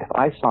if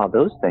I saw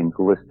those things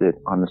listed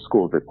on the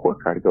school's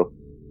report card, I go,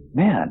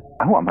 man,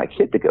 I want my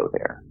kid to go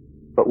there.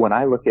 But when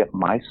I look at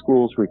my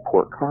school's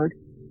report card,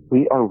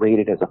 we are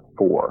rated as a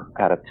 4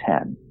 out of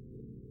 10.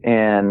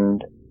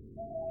 And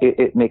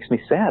it makes me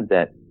sad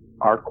that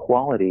our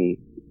quality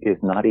is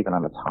not even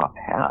on the top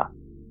half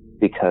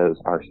because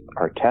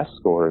our test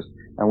scores,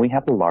 and we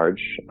have a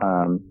large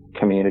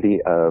community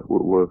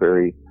we're a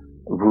very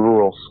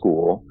rural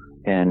school,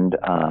 and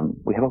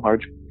we have a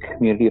large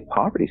community of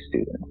poverty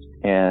students.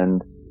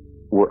 And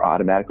we're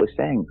automatically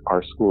saying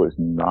our school is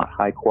not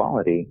high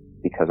quality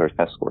because our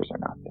test scores are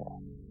not there.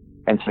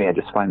 And to me, I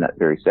just find that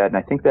very sad. And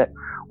I think that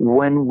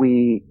when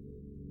we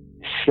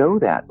show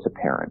that to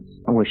parents,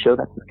 and we show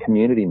that to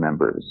community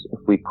members, if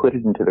we put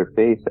it into their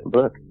face that,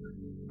 look,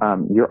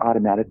 you're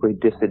automatically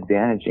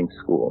disadvantaging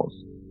schools.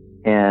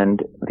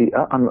 And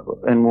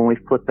when we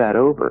flip that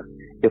over,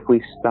 if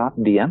we stop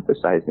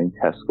de-emphasizing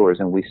test scores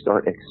and we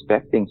start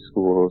expecting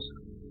schools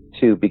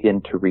to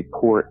begin to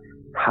report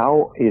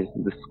how is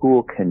the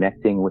school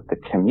connecting with the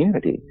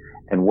community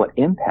and what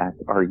impact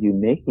are you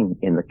making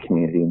in the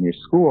community in your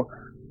school,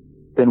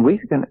 then we're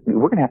going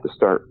to have to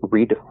start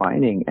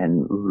redefining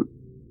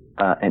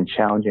and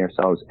challenging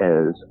ourselves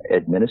as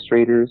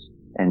administrators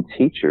and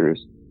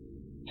teachers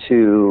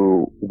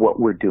to what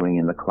we're doing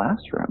in the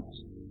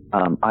classrooms.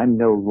 I'm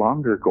no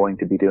longer going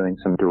to be doing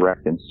some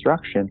direct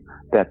instruction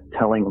that's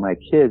telling my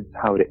kids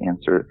how to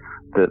answer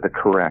the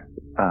correct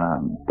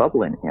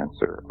bubbling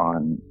answer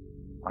on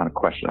a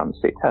question on the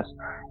state test.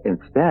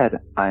 Instead,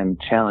 I'm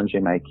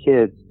challenging my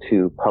kids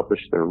to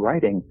publish their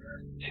writing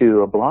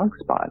to a blog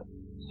spot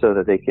so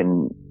that they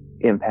can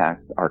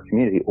impact our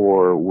community,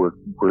 or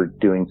we're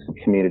doing some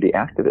community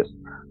activists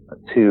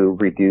to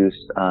reduce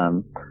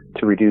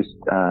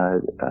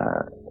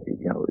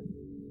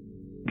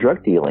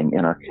drug dealing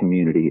in our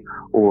community,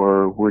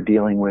 or we're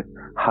dealing with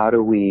how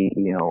do we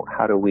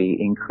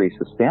increase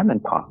the salmon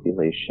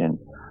population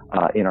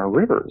in our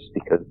rivers,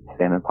 because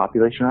salmon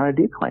population are on a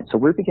decline. So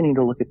we're beginning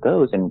to look at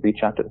those and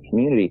reach out to the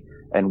community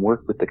and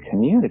work with the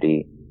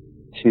community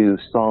to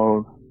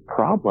solve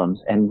problems.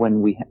 And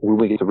when we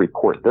get to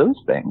report those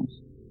things,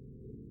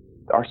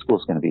 our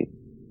school's going to be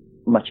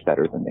much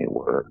better than they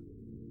were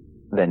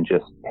than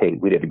just, hey,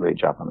 we did a great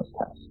job on this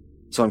test.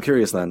 So I'm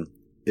curious then,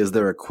 is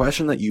there a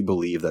question that you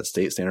believe that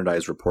state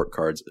standardized report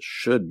cards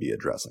should be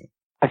addressing?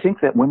 I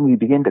think that when we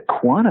begin to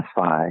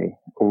quantify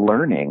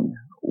learning,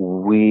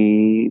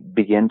 we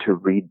begin to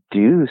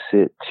reduce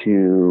it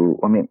to,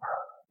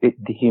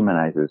 it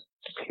dehumanizes,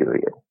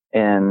 period.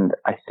 And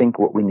I think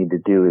what we need to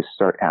do is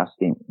start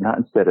asking, not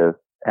instead of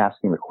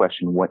asking the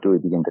question, what do we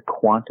begin to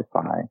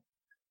quantify,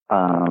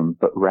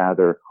 but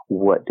rather,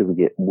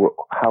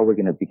 how we're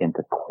going to begin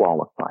to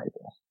qualify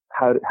this?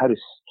 How do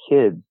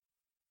kids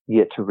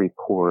get to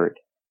report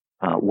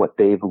what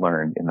they've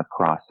learned in the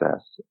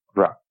process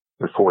throughout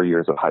their 4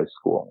 years of high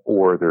school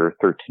or their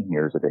 13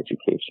 years of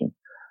education?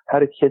 How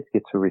do kids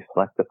get to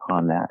reflect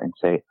upon that and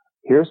say,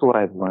 here's what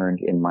I've learned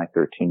in my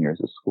 13 years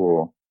of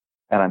school,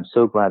 and I'm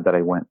so glad that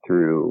I went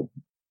through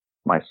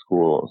my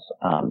schools,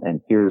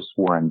 and here's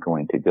where I'm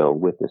going to go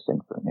with this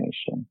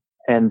information.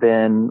 And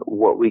then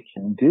what we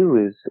can do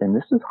is, and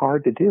this is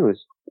hard to do,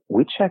 is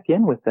we check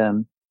in with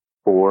them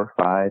 4,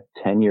 5,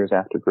 10 years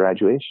after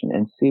graduation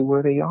and see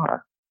where they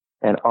are.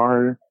 And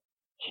are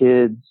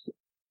kids,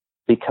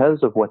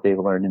 because of what they've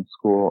learned in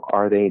school,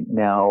 are they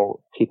now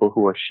people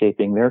who are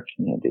shaping their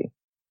community?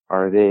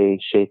 Are they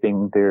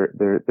shaping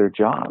their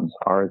jobs?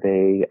 Are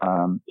they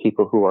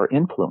people who are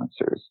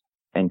influencers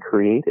and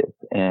creative?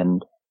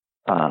 And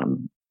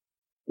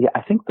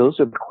I think those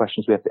are the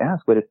questions we have to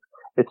ask. But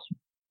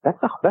that's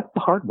the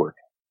hard work.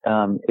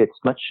 It's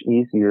much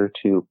easier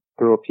to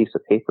throw a piece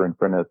of paper in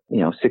front of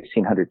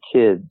 1,600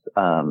 kids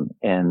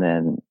and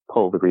then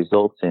pull the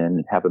results in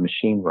and have a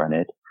machine run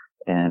it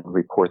and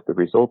report the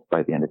results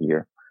by the end of the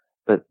year.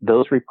 But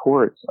those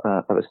reports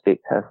of a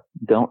state test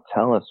don't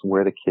tell us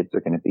where the kids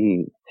are going to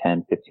be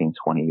 10, 15,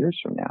 20 years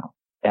from now.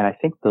 And I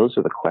think those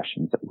are the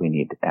questions that we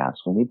need to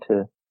ask. We need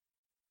to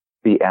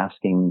be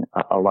asking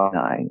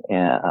alumni,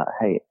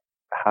 hey,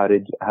 how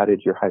did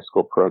your high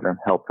school program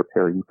help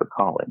prepare you for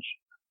college?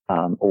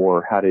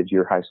 Or how did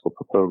your high school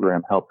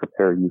program help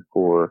prepare you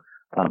for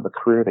the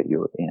career that you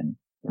were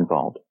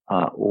involved?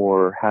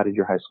 Or how did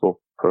your high school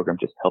program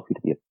just help you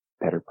to be a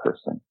better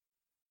person?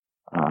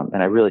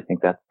 And I really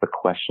think that's the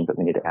question that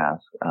we need to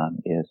ask,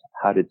 is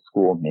how did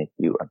school make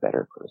you a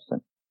better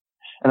person?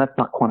 And that's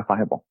not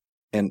quantifiable.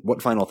 And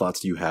what final thoughts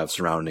do you have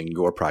surrounding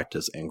your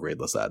practice in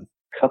Gradeless Ed?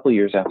 A couple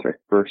years after I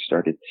first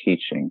started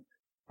teaching,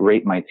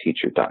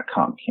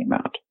 RateMyTeacher.com came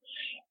out.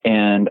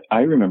 And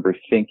I remember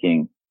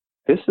thinking,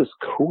 this is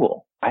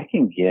cool. I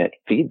can get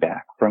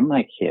feedback from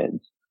my kids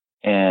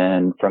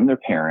and from their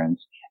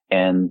parents,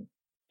 and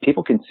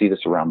people can see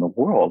this around the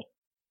world,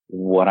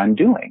 what I'm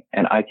doing.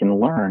 And I can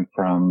learn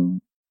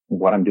from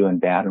what I'm doing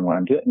bad and what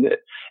I'm doing good.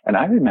 And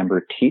I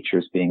remember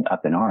teachers being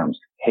up in arms.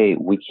 Hey,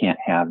 we can't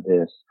have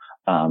this.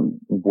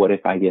 What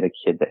if I get a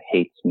kid that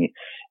hates me?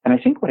 And I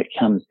think what it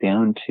comes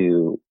down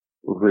to,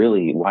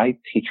 really, why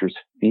teachers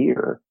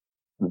fear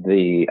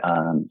the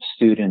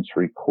students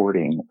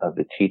reporting of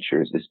the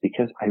teachers is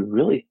because I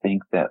really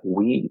think that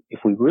if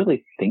we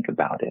really think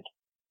about it,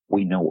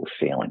 we know we're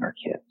failing our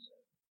kids.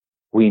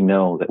 We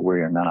know that we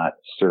are not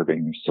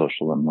serving their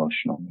social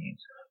emotional needs.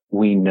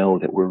 We know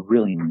that we're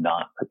really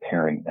not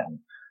preparing them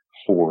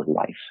for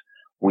life.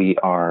 We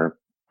are,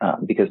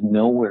 because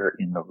nowhere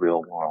in the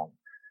real world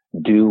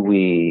do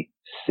we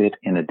sit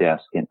in a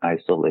desk in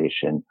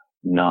isolation,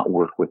 not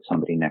work with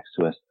somebody next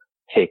to us,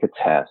 take a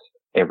test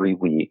every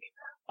week.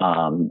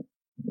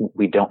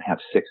 We don't have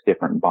 6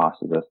 different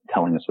bosses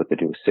telling us what to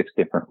do, 6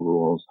 different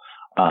rules.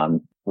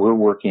 We're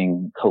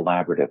working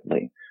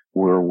collaboratively.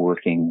 We're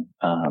working,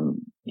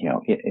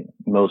 in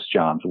most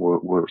jobs,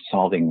 we're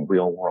solving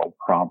real world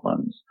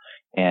problems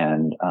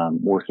and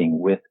working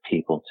with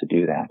people to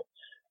do that.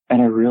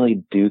 And I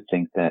really do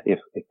think that if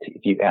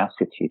you ask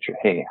a teacher,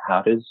 hey,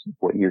 how does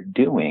what you're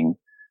doing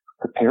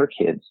prepare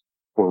kids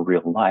for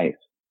real life?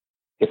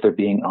 If they're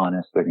being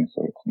honest, they're going to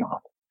say it's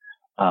not.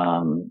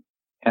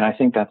 And I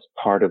think that's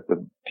part of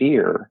the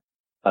fear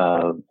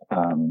of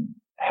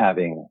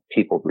having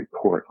people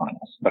report on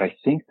us. But I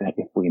think that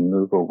if we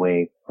move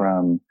away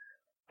from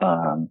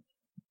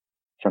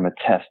a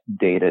test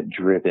data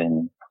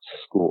driven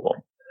school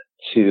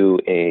to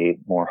a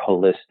more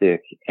holistic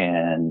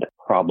and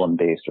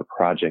problem-based or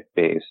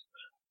project-based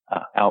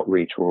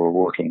outreach where we're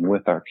working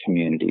with our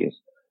communities,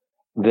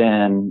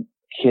 then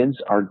kids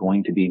are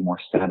going to be more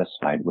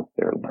satisfied with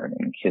their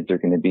learning. Kids are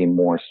going to be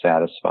more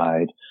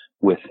satisfied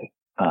with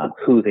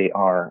who they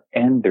are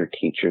and their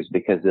teachers,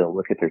 because they'll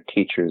look at their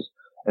teachers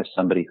as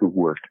somebody who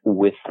worked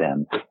with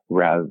them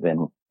rather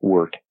than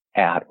worked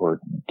at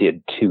or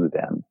did to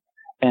them.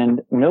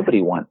 And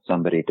nobody wants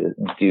somebody to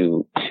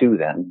do to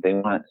them. They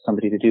want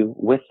somebody to do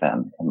with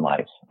them in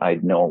life. I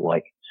know,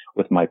 like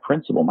with my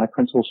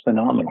principal's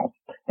phenomenal,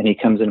 and he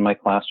comes into my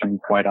classroom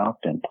quite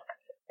often.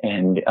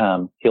 And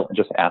he'll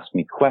just ask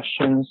me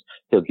questions.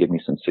 He'll give me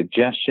some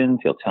suggestions.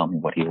 He'll tell me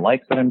what he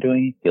likes that I'm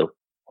doing. He'll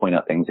point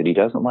out things that he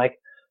doesn't like.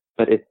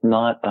 But it's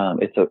not.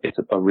 It's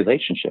a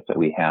relationship that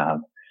we have,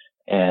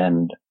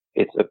 and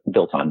it's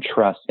built on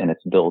trust, and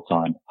it's built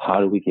on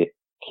how do we get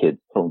kids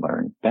to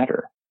learn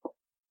better,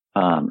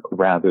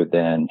 rather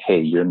than,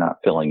 hey, you're not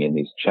filling in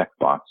these check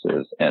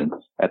boxes, and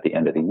at the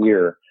end of the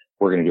year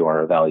we're going to do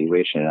our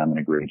evaluation, and I'm going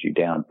to grade you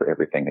down for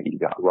everything that you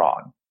got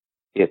wrong.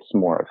 It's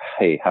more of,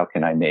 hey, how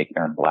can I make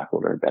Aaron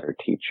Blackwood a better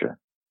teacher?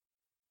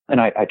 And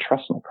I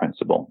trust my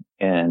principal,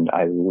 and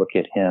I look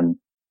at him.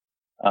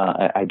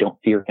 I don't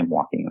fear him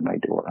walking in my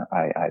door.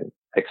 I'm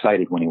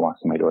excited when he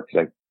walks in my door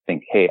because I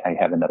think, hey, I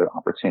have another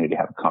opportunity to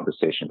have a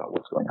conversation about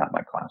what's going on in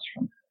my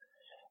classroom.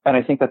 And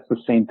I think that's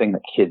the same thing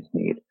that kids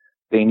need.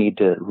 They need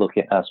to look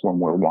at us when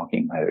we're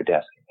walking by their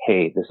desk.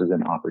 Hey, this is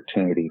an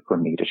opportunity for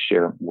me to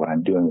share what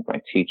I'm doing with my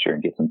teacher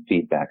and get some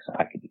feedback so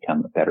I could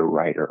become a better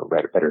writer, a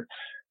better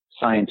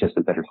scientist,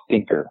 a better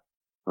thinker,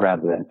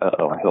 rather than,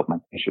 I hope my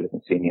teacher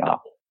doesn't see me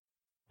off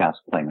task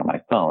playing on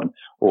my phone,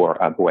 or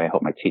boy, I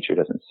hope my teacher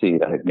doesn't see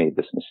that I've made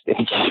this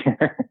mistake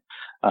here.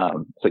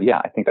 So yeah,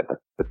 I think that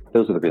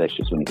those are the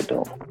relationships we need to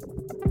build.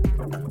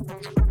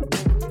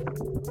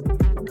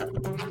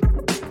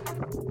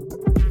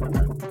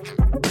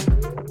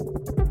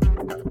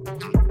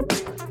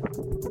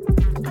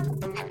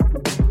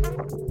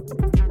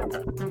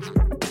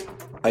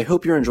 I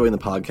hope you're enjoying the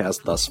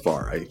podcast thus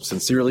far. I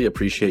sincerely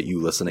appreciate you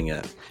listening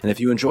in. And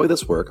if you enjoy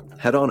this work,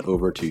 head on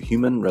over to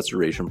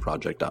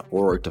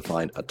humanrestorationproject.org to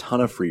find a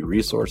ton of free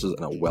resources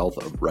and a wealth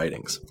of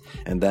writings.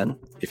 And then,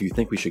 if you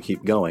think we should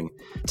keep going,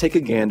 take a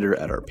gander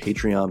at our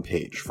Patreon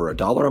page. For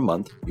 $1 a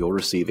month, you'll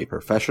receive a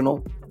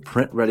professional,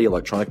 print-ready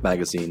electronic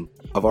magazine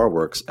of our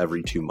works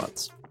every 2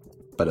 months.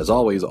 But as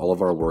always, all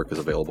of our work is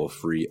available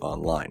free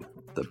online.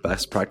 The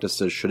best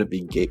practices shouldn't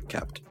be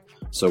gate-kept.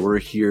 So we're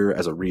here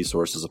as a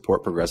resource to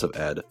support progressive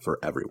ed for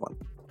everyone.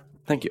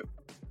 Thank you.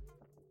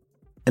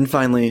 And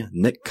finally,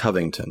 Nick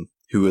Covington,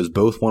 who is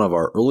both one of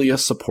our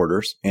earliest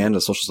supporters and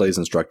a social studies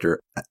instructor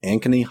at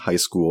Ankeny High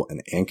School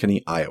in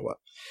Ankeny, Iowa,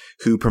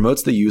 who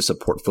promotes the use of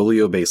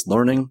portfolio-based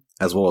learning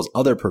as well as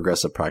other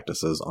progressive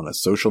practices on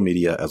his social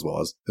media as well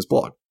as his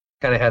blog.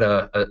 Kind of had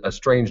a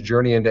strange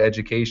journey into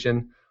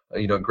education.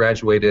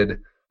 Graduated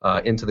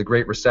into the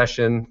Great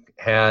Recession,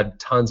 had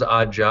tons of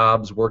odd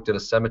jobs, worked at a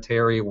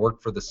cemetery,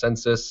 worked for the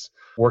census,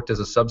 worked as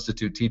a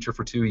substitute teacher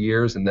for 2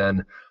 years, and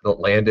then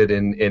landed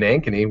in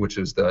Ankeny, which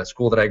is the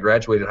school that I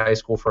graduated high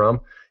school from,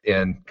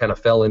 and kind of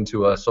fell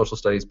into a social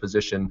studies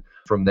position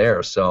from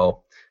there.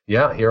 So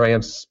yeah, here I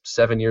am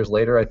 7 years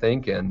later, I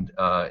think, and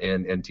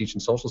teaching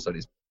social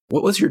studies.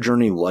 What was your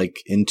journey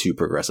like into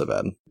progressive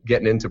ed?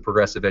 Getting into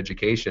progressive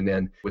education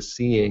and was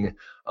seeing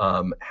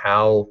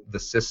how the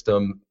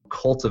system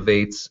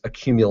cultivates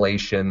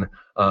accumulation,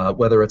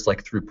 whether it's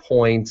like through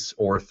points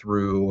or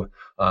through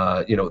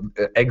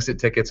exit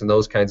tickets and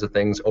those kinds of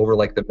things, over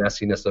like the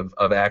messiness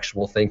of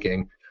actual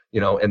thinking,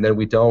 and then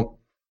we don't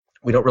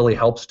really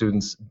help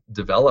students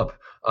develop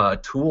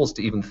tools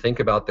to even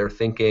think about their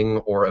thinking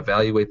or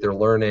evaluate their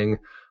learning.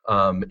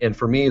 And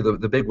for me,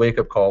 the big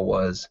wake-up call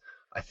was,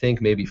 I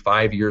think maybe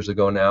 5 years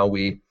ago now,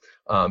 we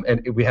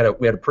had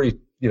a pretty,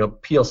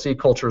 PLC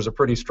culture is a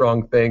pretty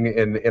strong thing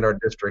in our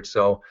district.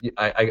 So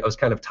I was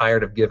kind of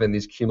tired of giving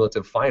these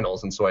cumulative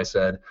finals. And so I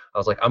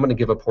was like, I'm going to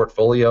give a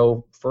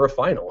portfolio for a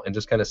final and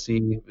just kind of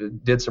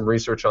did some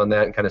research on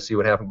that and kind of see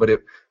what happened. But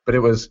it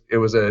was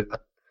a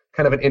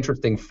kind of an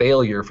interesting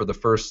failure for the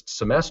first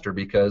semester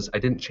because I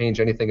didn't change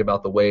anything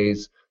about the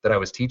ways that I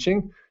was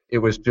teaching. It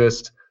was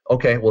just,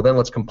 okay, well then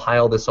let's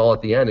compile this all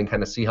at the end and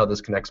kind of see how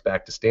this connects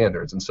back to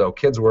standards. And so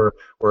kids were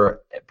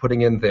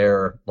putting in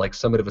their like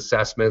summative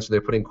assessments, or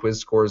they're putting quiz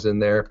scores in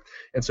there.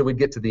 And so we'd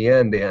get to the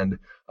end and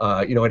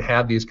and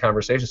have these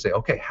conversations, say,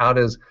 okay, how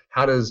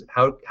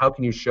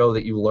can you show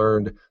that you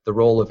learned the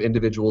role of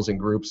individuals and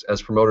groups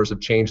as promoters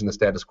of change in the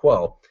status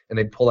quo? And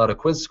they'd pull out a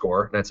quiz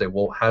score, and I'd say,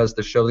 well, how does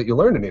this show that you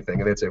learned anything?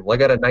 And they'd say, well, I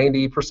got a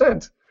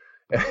 90%.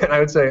 And I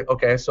would say,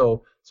 okay,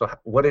 so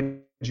what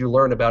did you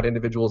learn about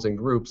individuals and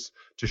groups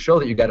to show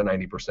that you got a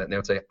 90%? And they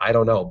would say, I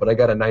don't know, but I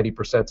got a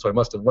 90%, so I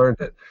must have learned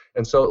it.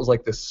 And so it was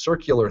like this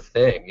circular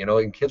thing,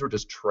 and kids were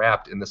just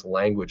trapped in this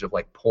language of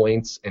like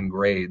points and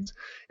grades.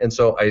 And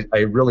so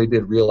I really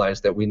did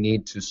realize that we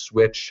need to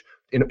switch.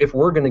 If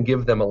we're going to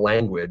give them a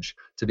language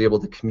to be able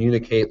to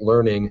communicate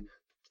learning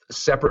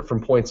separate from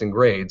points and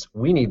grades,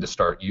 we need to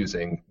start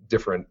using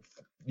different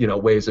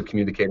ways of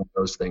communicating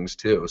those things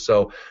too.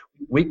 So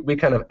we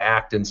kind of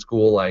act in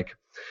school like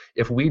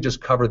if we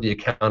just cover the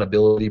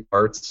accountability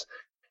parts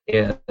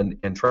and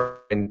try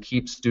and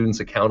keep students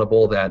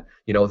accountable, that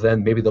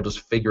then maybe they'll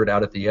just figure it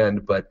out at the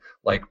end. But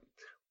like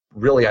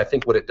really, I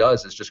think what it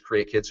does is just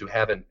create kids who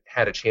haven't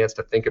had a chance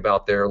to think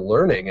about their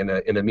learning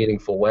in a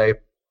meaningful way.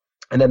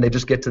 And then they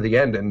just get to the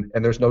end and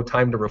there's no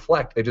time to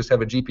reflect. They just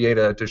have a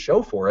GPA to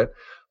show for it.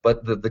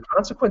 But the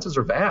consequences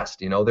are vast.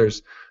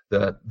 There's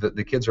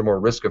the kids are more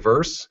risk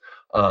averse.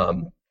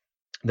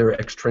 They're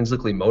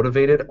extrinsically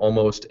motivated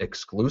almost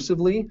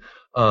exclusively.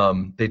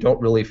 They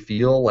don't really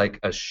feel like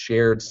a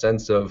shared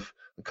sense of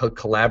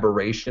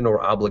collaboration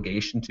or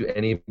obligation to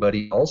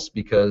anybody else,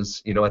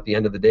 because at the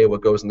end of the day,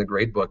 what goes in the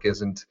grade book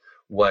isn't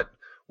what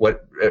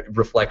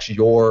reflects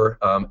your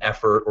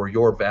effort or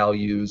your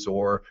values,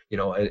 or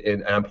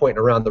and I'm pointing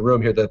around the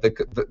room here,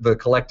 the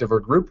collective or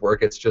group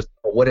work. It's just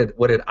what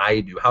did I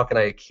do? How can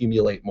I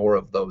accumulate more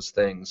of those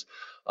things?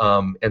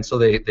 And so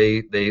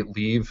they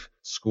leave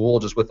school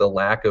just with a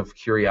lack of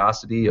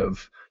curiosity,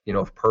 of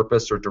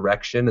purpose or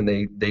direction,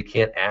 and they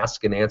can't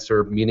ask and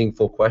answer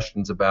meaningful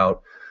questions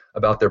about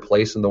their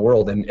place in the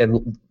world.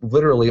 And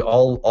literally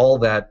all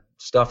that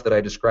stuff that I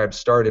described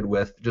started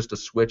with just a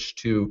switch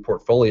to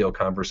portfolio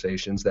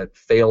conversations that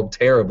failed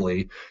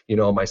terribly,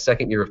 my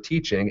second year of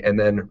teaching, and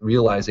then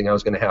realizing I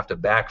was going to have to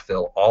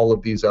backfill all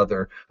of these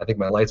other, I think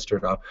my lights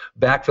turned off,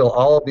 backfill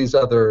all of these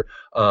other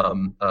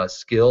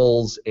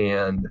skills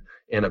and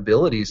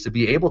abilities to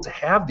be able to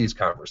have these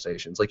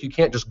conversations. Like, you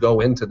can't just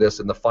go into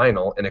this in the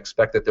final and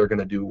expect that they're going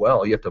to do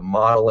well. You have to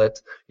model it,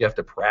 you have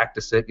to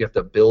practice it, you have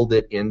to build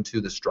it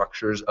into the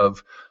structures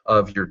of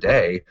your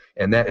day.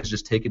 And that has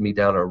just taken me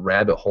down a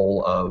rabbit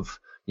hole of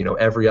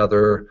every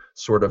other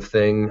sort of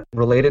thing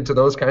related to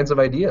those kinds of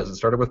ideas. It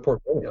started with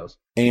portfolios.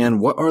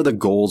 And what are the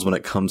goals when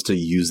it comes to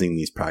using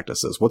these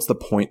practices? What's the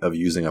point of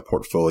using a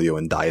portfolio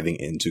and diving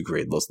into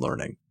gradeless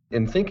learning?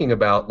 In thinking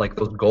about like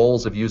those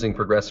goals of using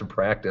progressive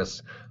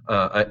practice,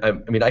 I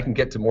mean, I can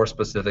get to more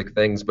specific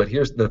things, but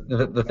here's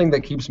the thing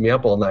that keeps me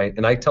up all night,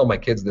 and I tell my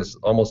kids this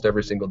almost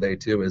every single day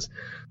too, is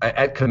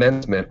at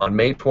commencement on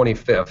May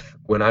 25th,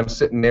 when I'm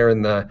sitting there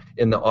in the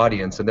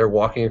audience and they're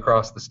walking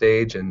across the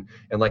stage, and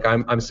like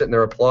I'm sitting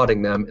there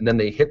applauding them, and then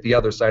they hit the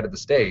other side of the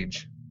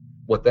stage,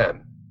 what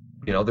then?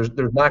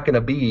 There's not going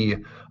to be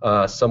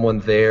someone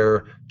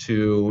there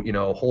to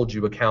hold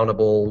you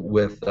accountable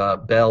with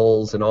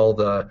bells and all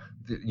the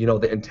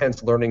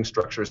intense learning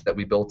structures that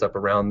we built up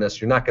around this.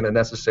 You're not going to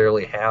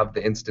necessarily have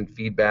the instant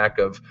feedback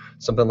of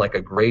something like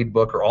a grade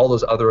book or all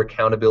those other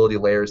accountability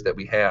layers that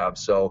we have.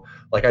 So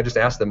like I just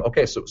asked them,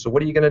 okay, so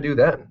what are you going to do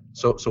then?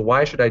 So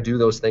why should I do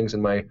those things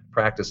in my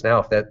practice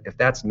now if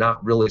that's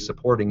not really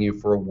supporting you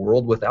for a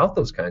world without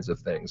those kinds of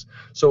things?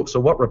 So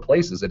what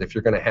replaces it if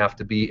you're going to have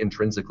to be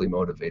intrinsically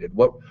motivated?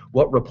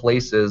 What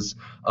replaces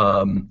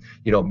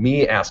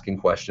me asking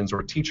questions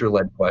or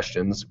teacher-led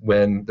questions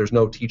when there's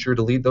no teacher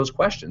to lead those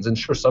questions? And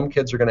sure, some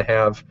kids are going to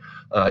have,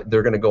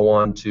 they're going to go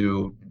on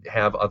to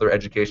have other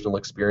educational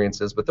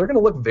experiences, but they're going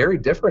to look very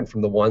different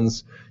from the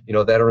ones,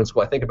 that are in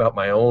school. I think about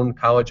my own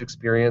college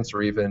experience,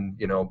 or even,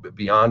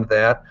 beyond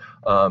that,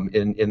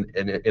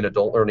 in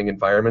adult learning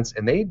environments,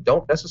 and they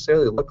don't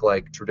necessarily look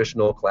like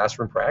traditional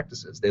classroom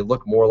practices. They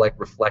look more like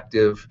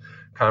reflective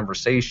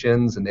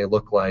conversations, and they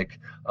look like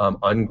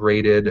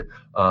ungraded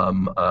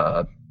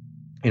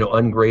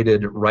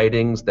ungraded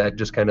writings that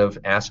just kind of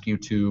ask you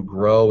to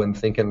grow and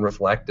think and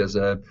reflect as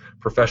a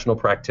professional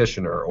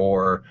practitioner.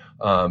 Or,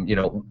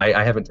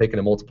 I haven't taken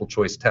a multiple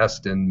choice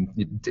test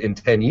in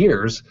 10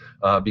 years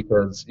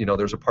because,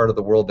 there's a part of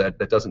the world that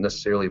doesn't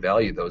necessarily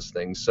value those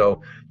things.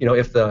 So,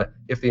 if the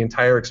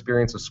entire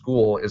experience of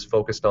school is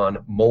focused on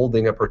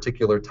molding a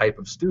particular type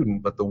of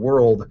student, but the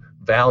world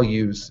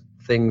values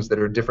things that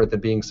are different than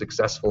being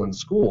successful in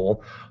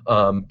school,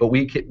 but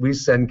we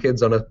send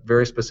kids on a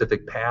very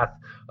specific path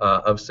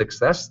of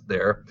success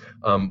there.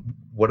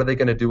 What are they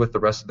going to do with the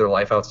rest of their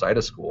life outside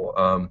of school?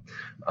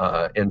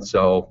 And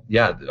so,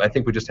 yeah, I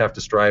think we just have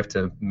to strive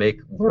to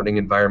make learning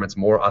environments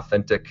more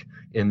authentic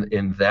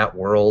in that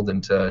world,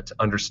 and to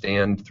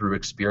understand through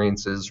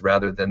experiences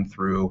rather than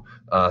through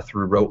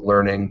rote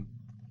learning,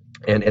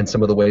 and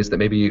some of the ways that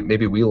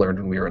maybe we learned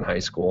when we were in high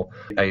school.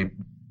 I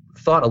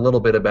thought a little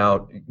bit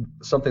about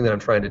something that I'm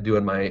trying to do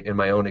in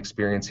my own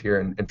experience here,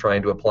 and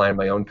trying to apply in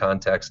my own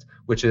context,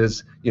 which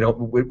is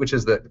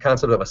the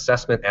concept of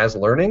assessment as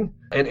learning.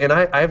 And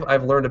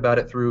I've learned about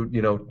it through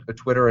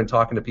Twitter and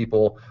talking to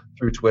people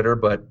through Twitter,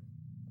 but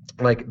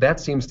like that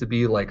seems to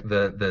be like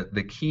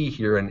the key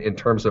here in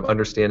terms of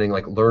understanding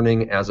like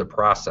learning as a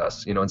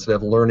process, instead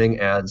of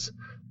learning as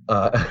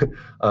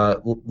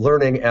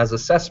learning as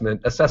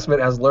assessment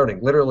as learning.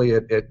 Literally,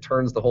 it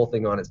turns the whole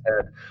thing on its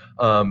head.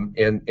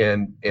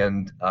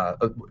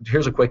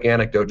 Here's a quick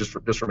anecdote just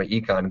from an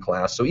econ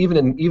class. So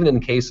even in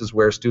cases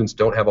where students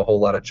don't have a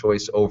whole lot of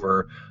choice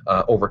over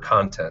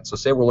content. So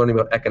say we're learning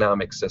about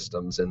economic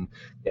systems, and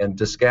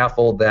to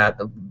scaffold that,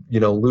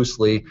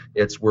 loosely,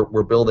 it's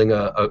we're building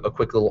a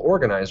quick little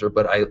organizer,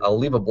 but I'll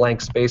leave a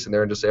blank space in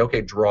there and just say,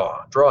 okay,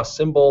 draw a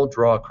symbol,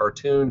 draw a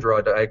cartoon, draw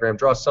a diagram,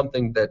 draw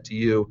something that to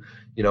you,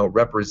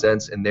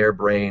 represents in their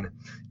brain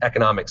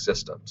economic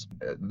systems.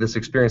 This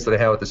experience that I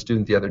had with a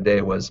student the other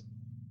day was,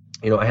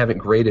 I haven't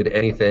graded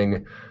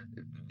anything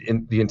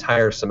in the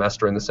entire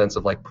semester in the sense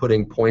of like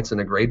putting points in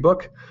a grade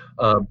book,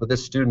 but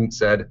this student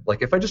said,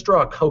 like, if I just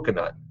draw a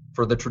coconut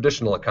for the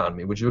traditional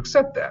economy, would you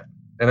accept that?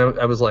 And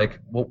I was like,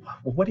 well,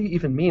 what do you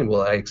even mean,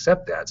 will I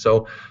accept that?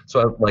 So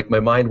like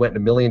my mind went in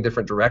a million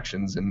different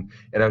directions, and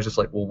I was just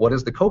like, well, what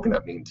does the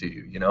coconut mean to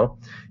you,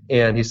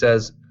 And he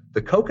says,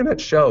 the coconut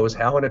shows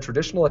how in a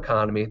traditional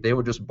economy they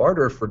would just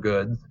barter for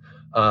goods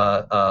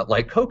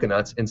like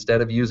coconuts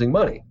instead of using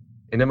money.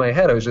 And in my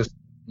head I was just,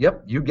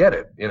 yep, you get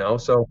it,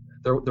 So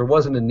there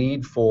wasn't a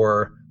need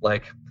for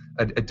like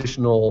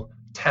additional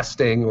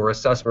testing or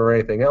assessment or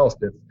anything else.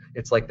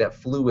 It's like that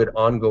fluid,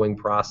 ongoing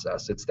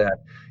process. It's that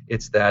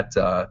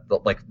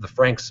like the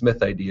Frank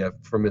Smith idea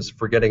from his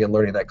Forgetting and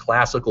Learning, that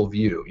classical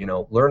view.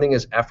 Learning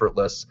is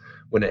effortless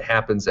when it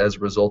happens as a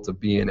result of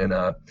being in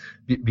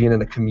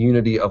a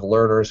community of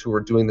learners who are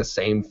doing the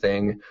same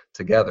thing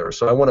together.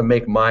 So I want to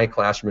make my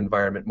classroom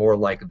environment more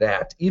like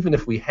that, even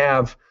if we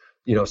have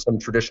some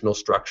traditional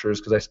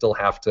structures, because I still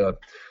have to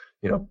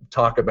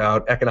talk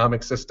about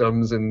economic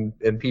systems and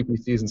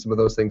PPCs and some of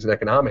those things in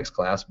economics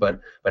class, but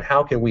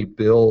how can we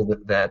build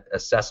that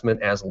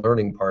assessment as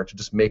learning part to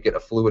just make it a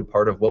fluid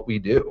part of what we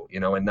do,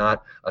 and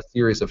not a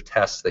series of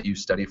tests that you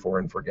study for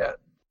and forget.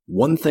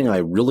 One thing I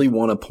really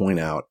want to point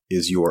out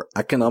is your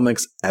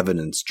economics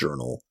evidence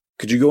journal.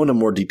 Could you go into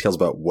more details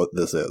about what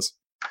this is?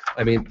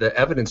 I mean, the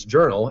evidence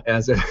journal,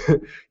 as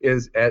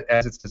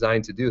it's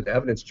designed to do, the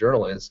evidence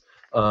journal is,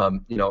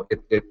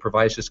 it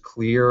provides just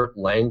clear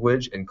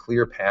language and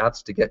clear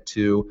paths to get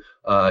to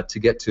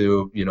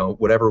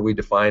whatever we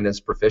define as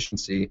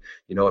proficiency.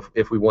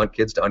 If we want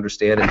kids to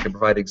understand and can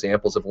provide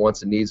examples of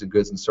wants and needs and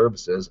goods and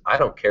services, I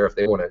don't care if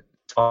they want to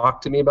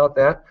talk to me about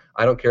that.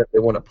 I don't care if they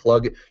want to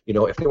plug,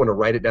 if they want to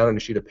write it down on a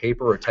sheet of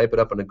paper or type it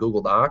up on a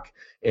Google Doc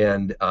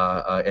and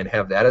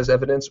have that as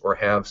evidence, or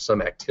have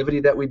some activity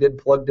that we did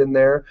plugged in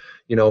there.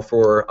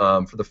 For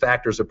the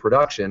factors of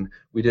production,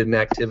 we did an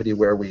activity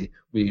where we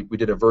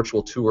did a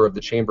virtual tour of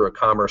the Chamber of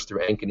Commerce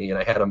through Ankeny, and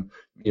I had them,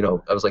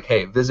 I was like,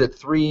 hey, visit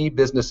 3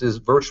 businesses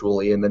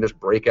virtually and then just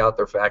break out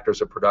their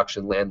factors of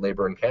production, land,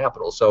 labor, and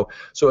capital. So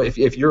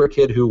if you're a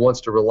kid who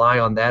wants to rely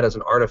on that as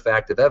an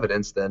artifact of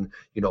evidence, then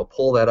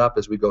pull that up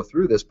as we go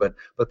through this. But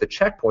the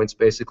checkpoints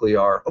basically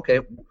are, okay,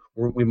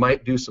 we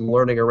might do some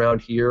learning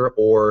around here,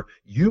 or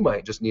you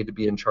might just need to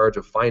be in charge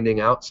of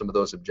finding out some of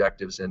those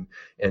objectives and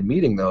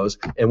meeting those.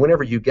 And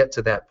whenever you get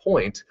to that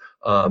point,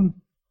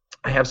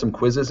 I have some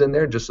quizzes in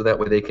there just so that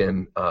way they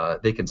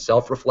can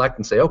self-reflect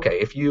and say, okay,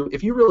 if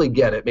you really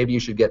get it, maybe you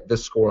should get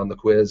this score on the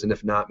quiz, and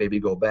if not, maybe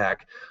go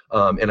back.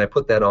 And I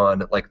put that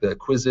on like the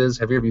quizzes.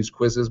 Have you ever used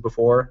quizzes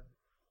before?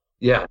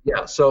 Yeah.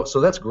 So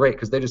that's great,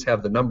 because they just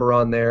have the number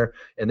on there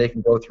and they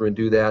can go through and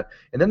do that.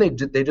 And then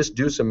they just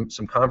do some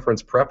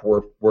conference prep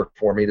work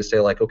for me to say,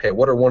 like, okay,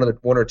 what are one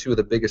or two of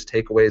the biggest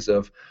takeaways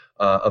of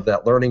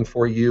that learning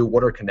for you?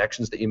 What are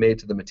connections that you made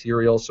to the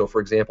material? So, for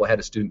example, I had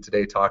a student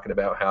today talking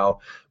about how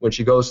when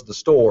she goes to the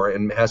store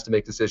and has to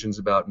make decisions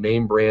about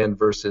name brand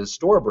versus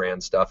store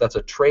brand stuff, that's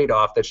a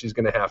trade-off that she's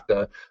going to have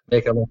to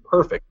make. I'm like,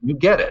 perfect. You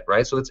get it,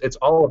 right? So it's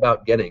all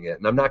about getting it.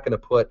 And I'm not going to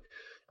put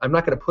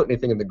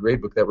anything in the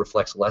gradebook that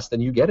reflects less than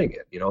you getting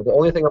it. The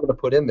only thing I'm going to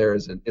put in there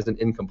is an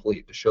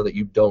incomplete to show that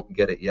you don't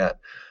get it yet.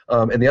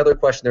 And the other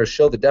question there is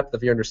show the depth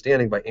of your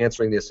understanding by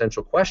answering the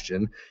essential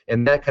question,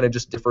 and that kind of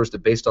just differs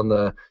based on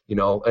the,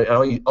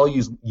 and I'll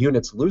use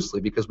units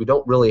loosely because we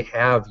don't really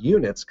have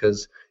units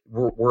because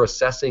we're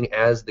assessing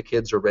as the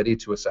kids are ready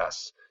to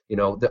assess.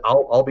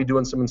 I'll be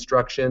doing some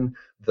instruction.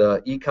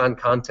 The econ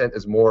content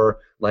is more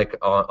like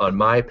on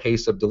my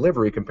pace of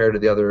delivery compared to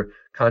the other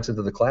content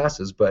of the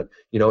classes. But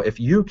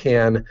if you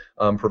can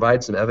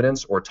provide some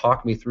evidence or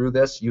talk me through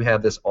this, you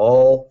have this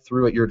all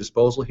through at your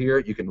disposal here.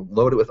 You can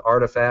load it with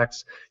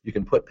artifacts. You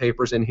can put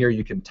papers in here.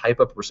 You can type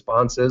up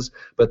responses.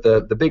 But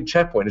the big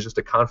checkpoint is just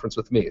a conference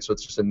with me. So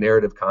it's just a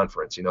narrative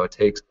conference. It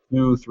takes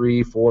 2,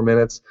 3, 4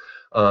 minutes,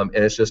 and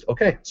it's just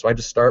okay. So I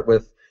just start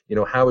with,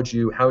 how would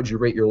you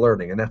rate your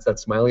learning? And that's that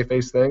smiley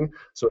face thing.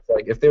 So it's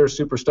like if they're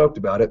super stoked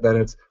about it, then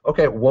it's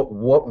okay.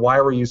 Why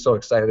were you so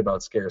excited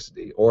about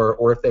scarcity?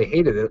 Or if they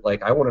hated it,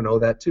 like I want to know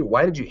that too.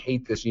 Why did you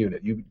hate this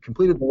unit? You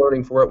completed the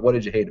learning for it. What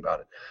did you hate about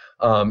it?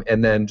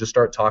 And then just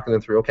start talking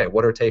them through. Okay,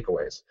 what are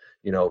takeaways?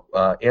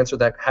 Answer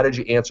that. How did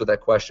you answer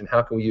that question?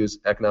 How can we use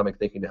economic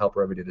thinking to help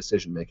our everyday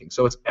decision making?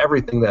 So it's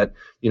everything that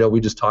we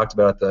just talked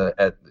about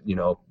at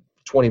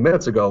 20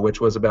 minutes ago, which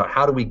was about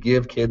how do we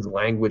give kids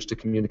language to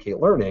communicate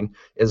learning,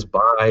 is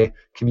by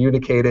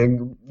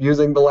communicating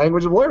using the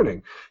language of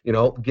learning.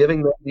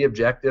 Giving them the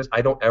objectives.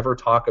 I don't ever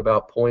talk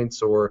about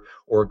points or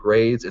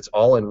grades. It's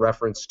all in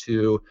reference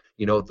to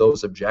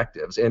those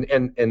objectives.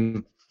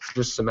 And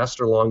just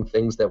semester-long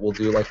things that we'll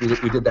do. Like we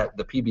did that,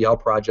 the PBL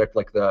project,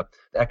 like the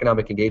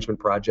economic engagement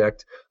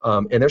project,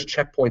 and there's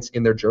checkpoints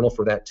in their journal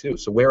for that too.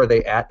 So where are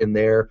they at in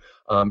there?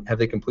 Have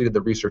they completed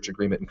the research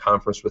agreement and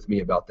conference with me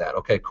about that?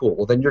 Okay, cool.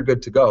 Well, then you're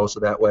good to go. So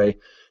that way,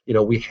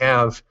 we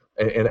have,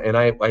 and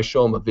I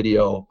show them a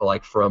video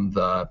like from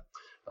the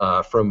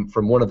from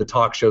one of the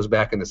talk shows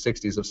back in the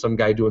 60s of some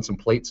guy doing some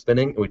plate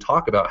spinning, and we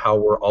talk about how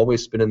we're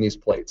always spinning these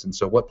plates. And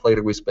so what plate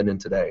are we spinning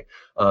today?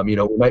 We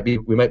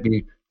might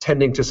be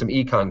tending to some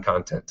econ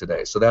content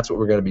today, so that's what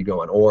we're going to be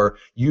going. Or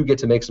you get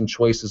to make some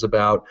choices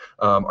about,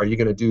 are you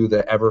going to do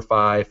the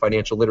EverFi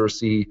financial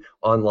literacy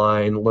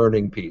online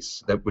learning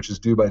piece, which is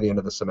due by the end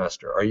of the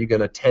semester? Are you going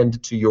to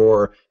tend to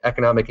your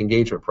economic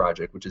engagement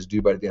project, which is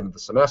due by the end of the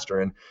semester?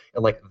 And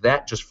like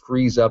that just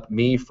frees up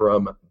me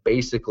from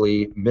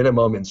basically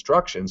minimum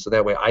instruction, so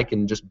that way I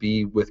can just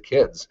be with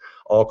kids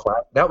all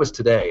class. That was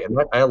today, and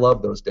I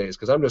love those days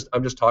because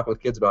I'm just talking with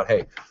kids about,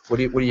 hey, what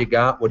do you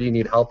got? What do you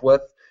need help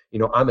with?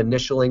 I'm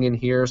initialing in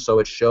here so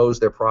it shows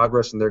their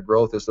progress and their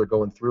growth as they're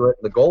going through it.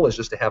 The goal is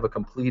just to have a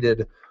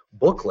completed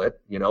booklet,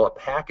 a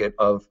packet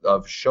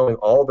of showing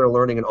all their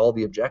learning and all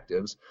the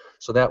objectives.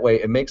 So that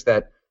way it makes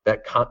that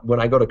when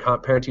I go to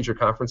parent-teacher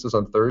conferences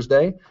on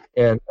Thursday,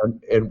 and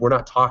we're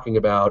not talking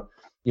about,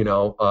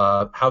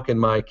 how can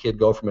my kid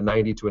go from a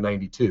 90 to a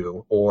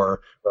 92,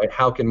 or right,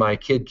 how can my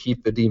kid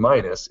keep the D-?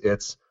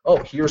 It's, oh,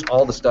 here's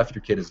all the stuff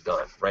your kid has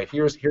done, right?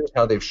 Here's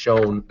how they've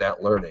shown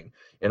that learning.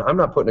 And I'm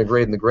not putting a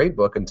grade in the grade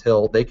book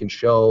until they can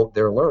show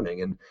their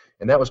learning.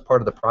 And that was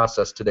part of the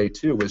process today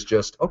too, was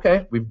just,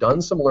 okay, we've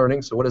done some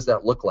learning, so what does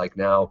that look like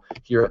now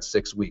here at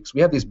 6 weeks?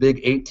 We have these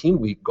big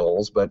 18-week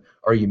goals, but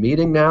are you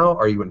meeting now?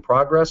 Are you in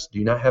progress? Do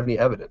you not have any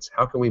evidence?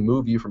 How can we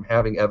move you from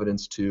having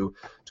evidence to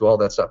all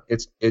that stuff?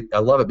 I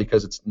love it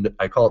because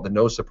I call it the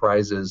no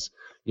surprises,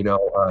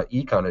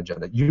 econ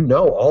agenda.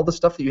 All the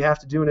stuff that you have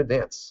to do in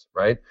advance,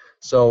 right?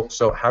 So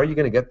how are you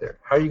going to get there?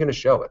 How are you going to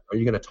show it? Are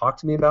you going to talk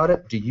to me about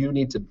it? Do you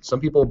need to?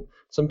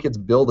 Some kids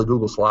build a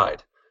Google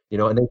slide,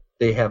 and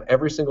they have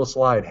every single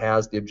slide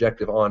has the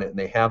objective on it, and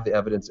they have the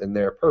evidence in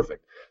there.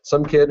 Perfect.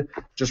 Some kid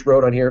just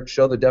wrote on here,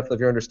 show the depth of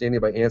your understanding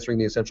by answering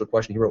the essential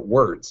question. He wrote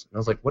words, and I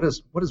was like, what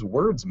does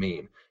words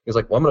mean? He was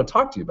like, well, I'm going to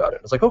talk to you about it.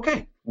 I was like,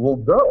 okay, we'll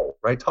go,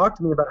 right? Talk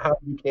to me about how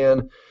you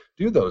can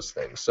do those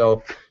things.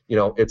 So,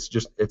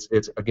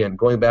 it's again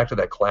going back to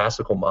that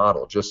classical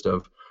model, just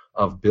of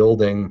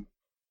building,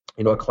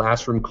 a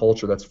classroom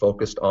culture that's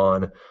focused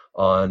on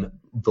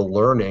the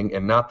learning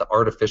and not the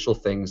artificial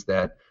things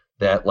that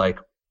like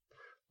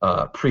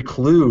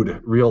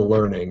preclude real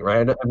learning,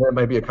 right? And that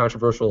might be a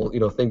controversial,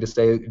 thing to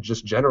say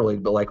just generally,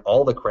 but like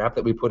all the crap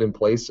that we put in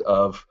place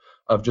of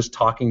just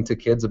talking to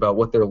kids about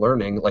what they're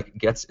learning, like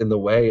gets in the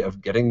way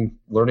of getting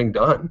learning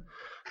done.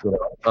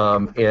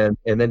 And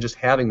then just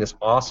having this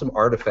awesome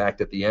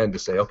artifact at the end to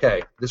say,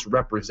 okay, this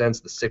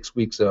represents the 6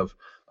 weeks of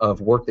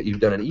work that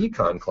you've done in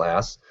econ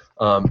class.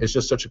 Is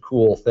just such a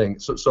cool thing.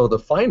 So the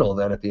final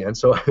then at the end,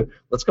 so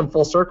let's come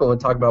full circle and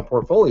talk about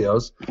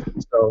portfolios.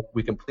 So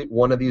we complete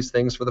one of these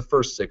things for the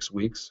first 6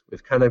 weeks.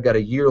 We've kind of got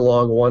a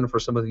year-long one for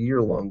some of the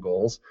year-long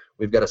goals.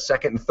 We've got a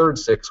second and third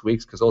 6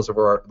 weeks because those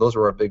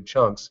are our big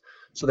chunks.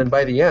 So then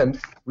by the end,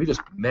 we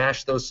just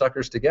mash those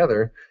suckers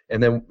together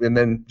and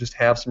then just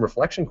have some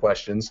reflection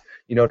questions,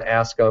 to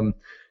ask them,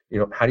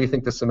 how do you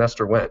think the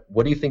semester went?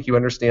 What do you think you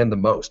understand the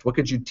most? What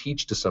could you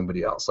teach to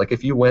somebody else? Like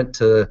if you went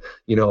to,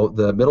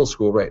 the middle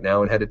school right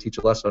now and had to teach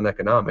a lesson on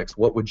economics,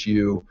 what would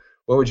you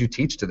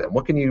teach to them?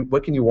 What can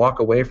you walk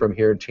away from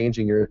here and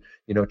changing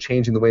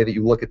the way that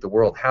you look at the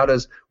world? How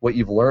does what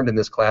you've learned in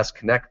this class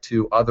connect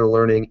to other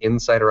learning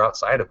inside or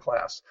outside of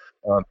class?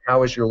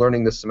 How has your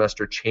learning this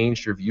semester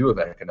changed your view of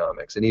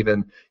economics? And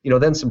even,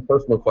 then some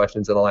personal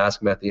questions that I'll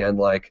ask them at the end,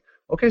 like,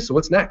 okay, so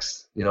what's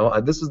next?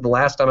 This is the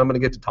last time I'm going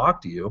to get to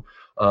talk to you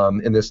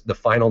in the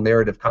final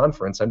narrative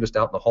conference. I'm just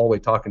out in the hallway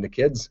talking to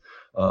kids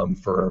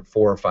for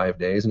 4 or 5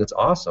 days, and it's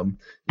awesome.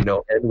 End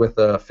with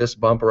a fist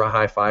bump or a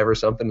high five or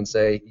something, and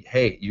say,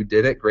 hey, you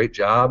did it, great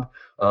job.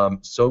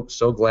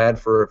 So glad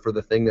for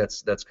the thing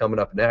that's coming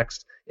up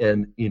next.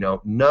 And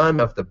none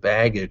of the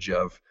baggage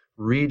of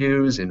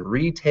redos and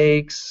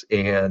retakes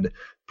and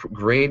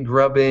grade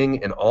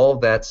grubbing and all of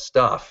that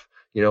stuff.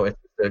 It's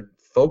a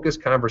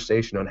focused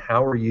conversation on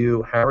how are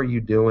you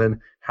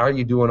doing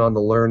on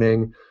the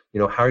learning,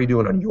 how are you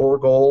doing on your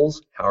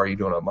goals, how are you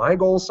doing on my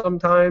goals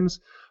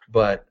sometimes.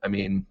 But I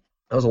mean,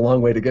 that was a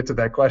long way to get to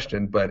that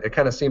question, but it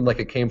kind of seemed like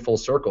it came full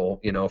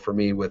circle, for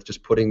me with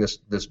just putting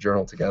this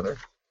journal together.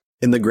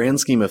 In the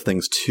grand scheme of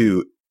things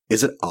too,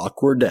 is it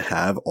awkward to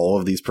have all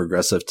of these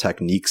progressive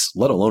techniques,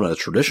 let alone at a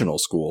traditional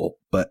school,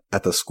 but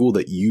at the school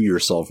that you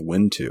yourself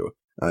went to?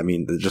 I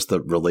mean, just the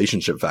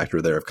relationship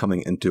factor there of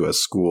coming into a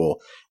school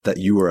that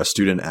you were a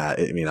student at.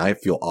 I mean, I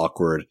feel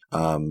awkward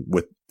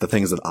with the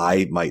things that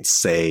I might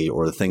say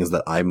or the things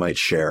that I might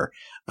share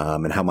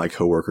and how my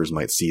coworkers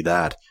might see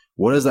that.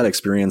 What has that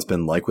experience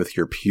been like with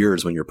your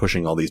peers when you're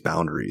pushing all these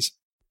boundaries?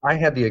 I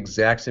had the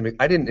exact same.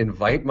 I didn't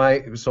invite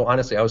so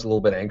honestly, I was a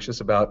little bit anxious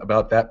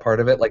about that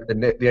part of it. Like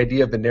the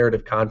idea of the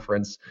narrative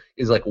conference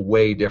is like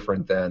way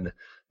different than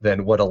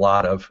than what a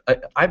lot of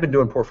I've been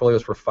doing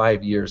portfolios for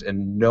 5 years,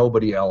 and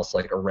nobody else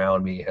like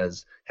around me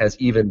has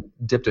even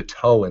dipped a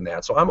toe in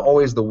that. So I'm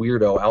always the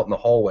weirdo out in the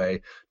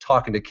hallway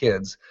talking to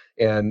kids,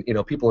 and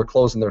people are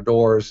closing their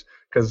doors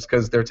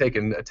because they're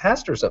taking a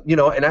test or something,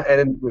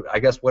 and I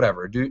guess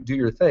whatever, do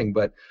your thing,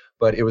 but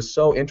it was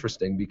so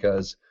interesting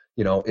because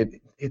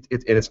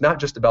it's not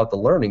just about the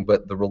learning,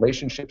 but the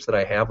relationships that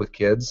I have with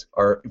kids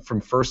are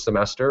from first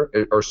semester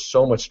are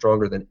so much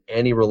stronger than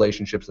any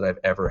relationships that I've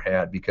ever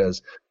had,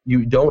 because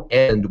you don't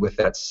end with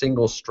that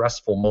single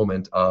stressful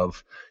moment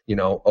of,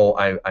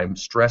 I'm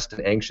stressed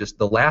and anxious.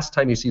 The last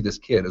time you see this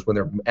kid is when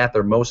they're at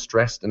their most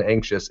stressed and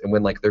anxious, and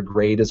when like their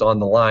grade is on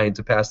the line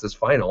to pass this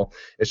final.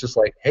 It's just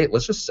like, hey,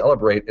 let's just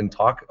celebrate and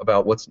talk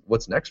about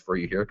what's next for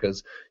you here,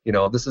 because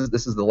this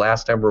is the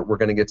last time we're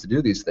going to get to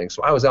do these things.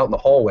 So I was out in the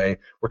hallway.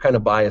 We're kind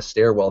of by a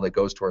stairwell that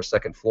goes to our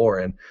second floor,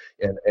 and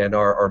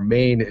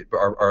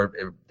our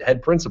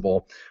head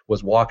principal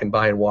was walking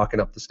by and walking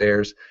up the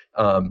stairs,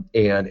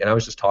 and I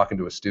was just talking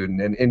to a student,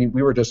 and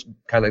we were just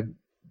kind of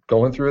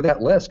going through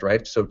that list,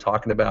 right? So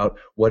talking about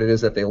what it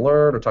is that they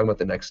learned, or talking about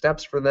the next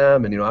steps for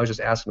them, and I was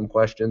just asking him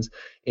questions,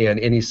 and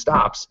he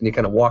stops and he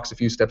kind of walks a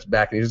few steps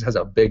back, and he just has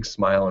a big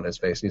smile on his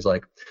face, and he's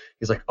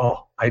like,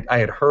 oh, I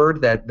had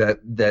heard that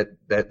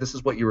this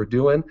is what you were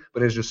doing,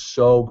 but it's just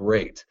so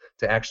great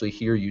to actually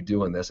hear you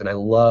doing this, and I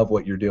love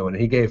what you're doing.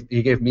 And he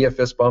gave me a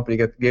fist bump, and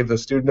he gave the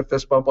student a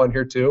fist bump on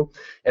here too,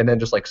 and then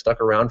just like stuck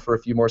around for a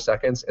few more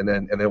seconds, and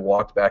then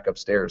walked back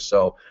upstairs.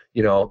 So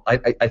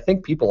I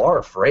think people are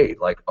afraid,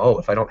 like, oh,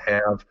 if I don't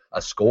have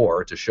a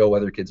score to show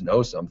other kids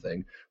know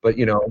something, but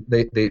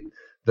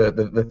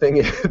the thing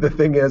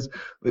is,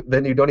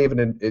 then you don't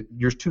even,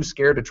 you're too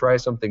scared to try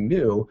something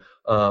new,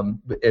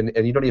 and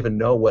you don't even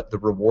know what the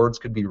rewards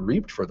could be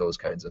reaped for those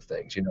kinds of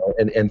things,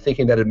 and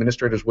thinking that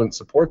administrators wouldn't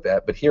support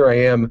that. But here I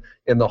am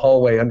in the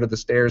hallway under the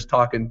stairs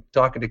talking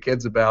to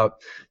kids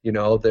about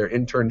their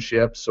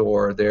internships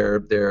or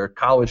their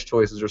college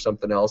choices or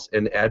something else,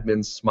 and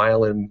admins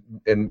smiling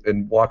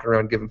and walking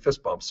around giving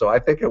fist bumps. So I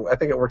think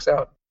it works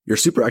out. You're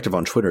super active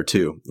on Twitter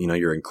too.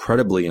 You're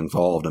incredibly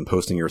involved in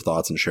posting your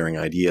thoughts and sharing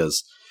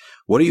ideas.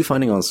 What are you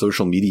finding on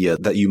social media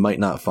that you might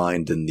not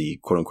find in the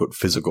quote unquote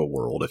physical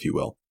world, if you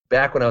will?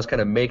 Back when I was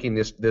kind of making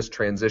this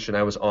transition,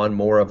 I was on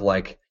more of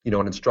like, an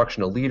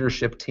instructional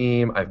leadership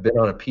team. I've been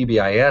on a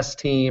PBIS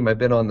team. I've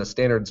been on the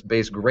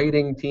standards-based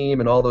grading team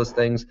and all those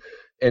things.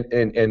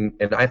 And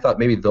I thought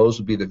maybe those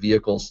would be the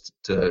vehicles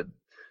to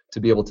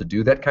be able to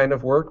do that kind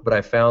of work. But I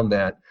found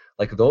that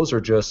like those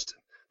are just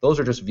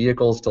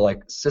vehicles to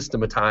like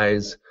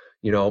systematize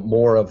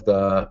more of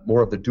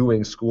the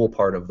doing school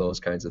part of those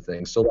kinds of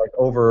things. So like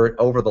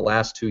over the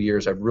last 2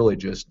 years, I've really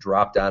just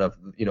dropped out of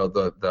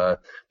the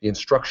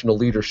instructional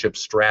leadership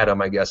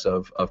stratum, I guess,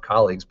 of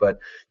colleagues. But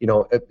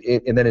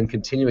and then in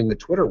continuing the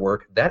Twitter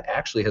work, that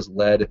actually has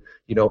led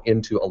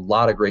into a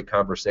lot of great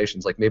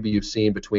conversations. Like maybe you've seen between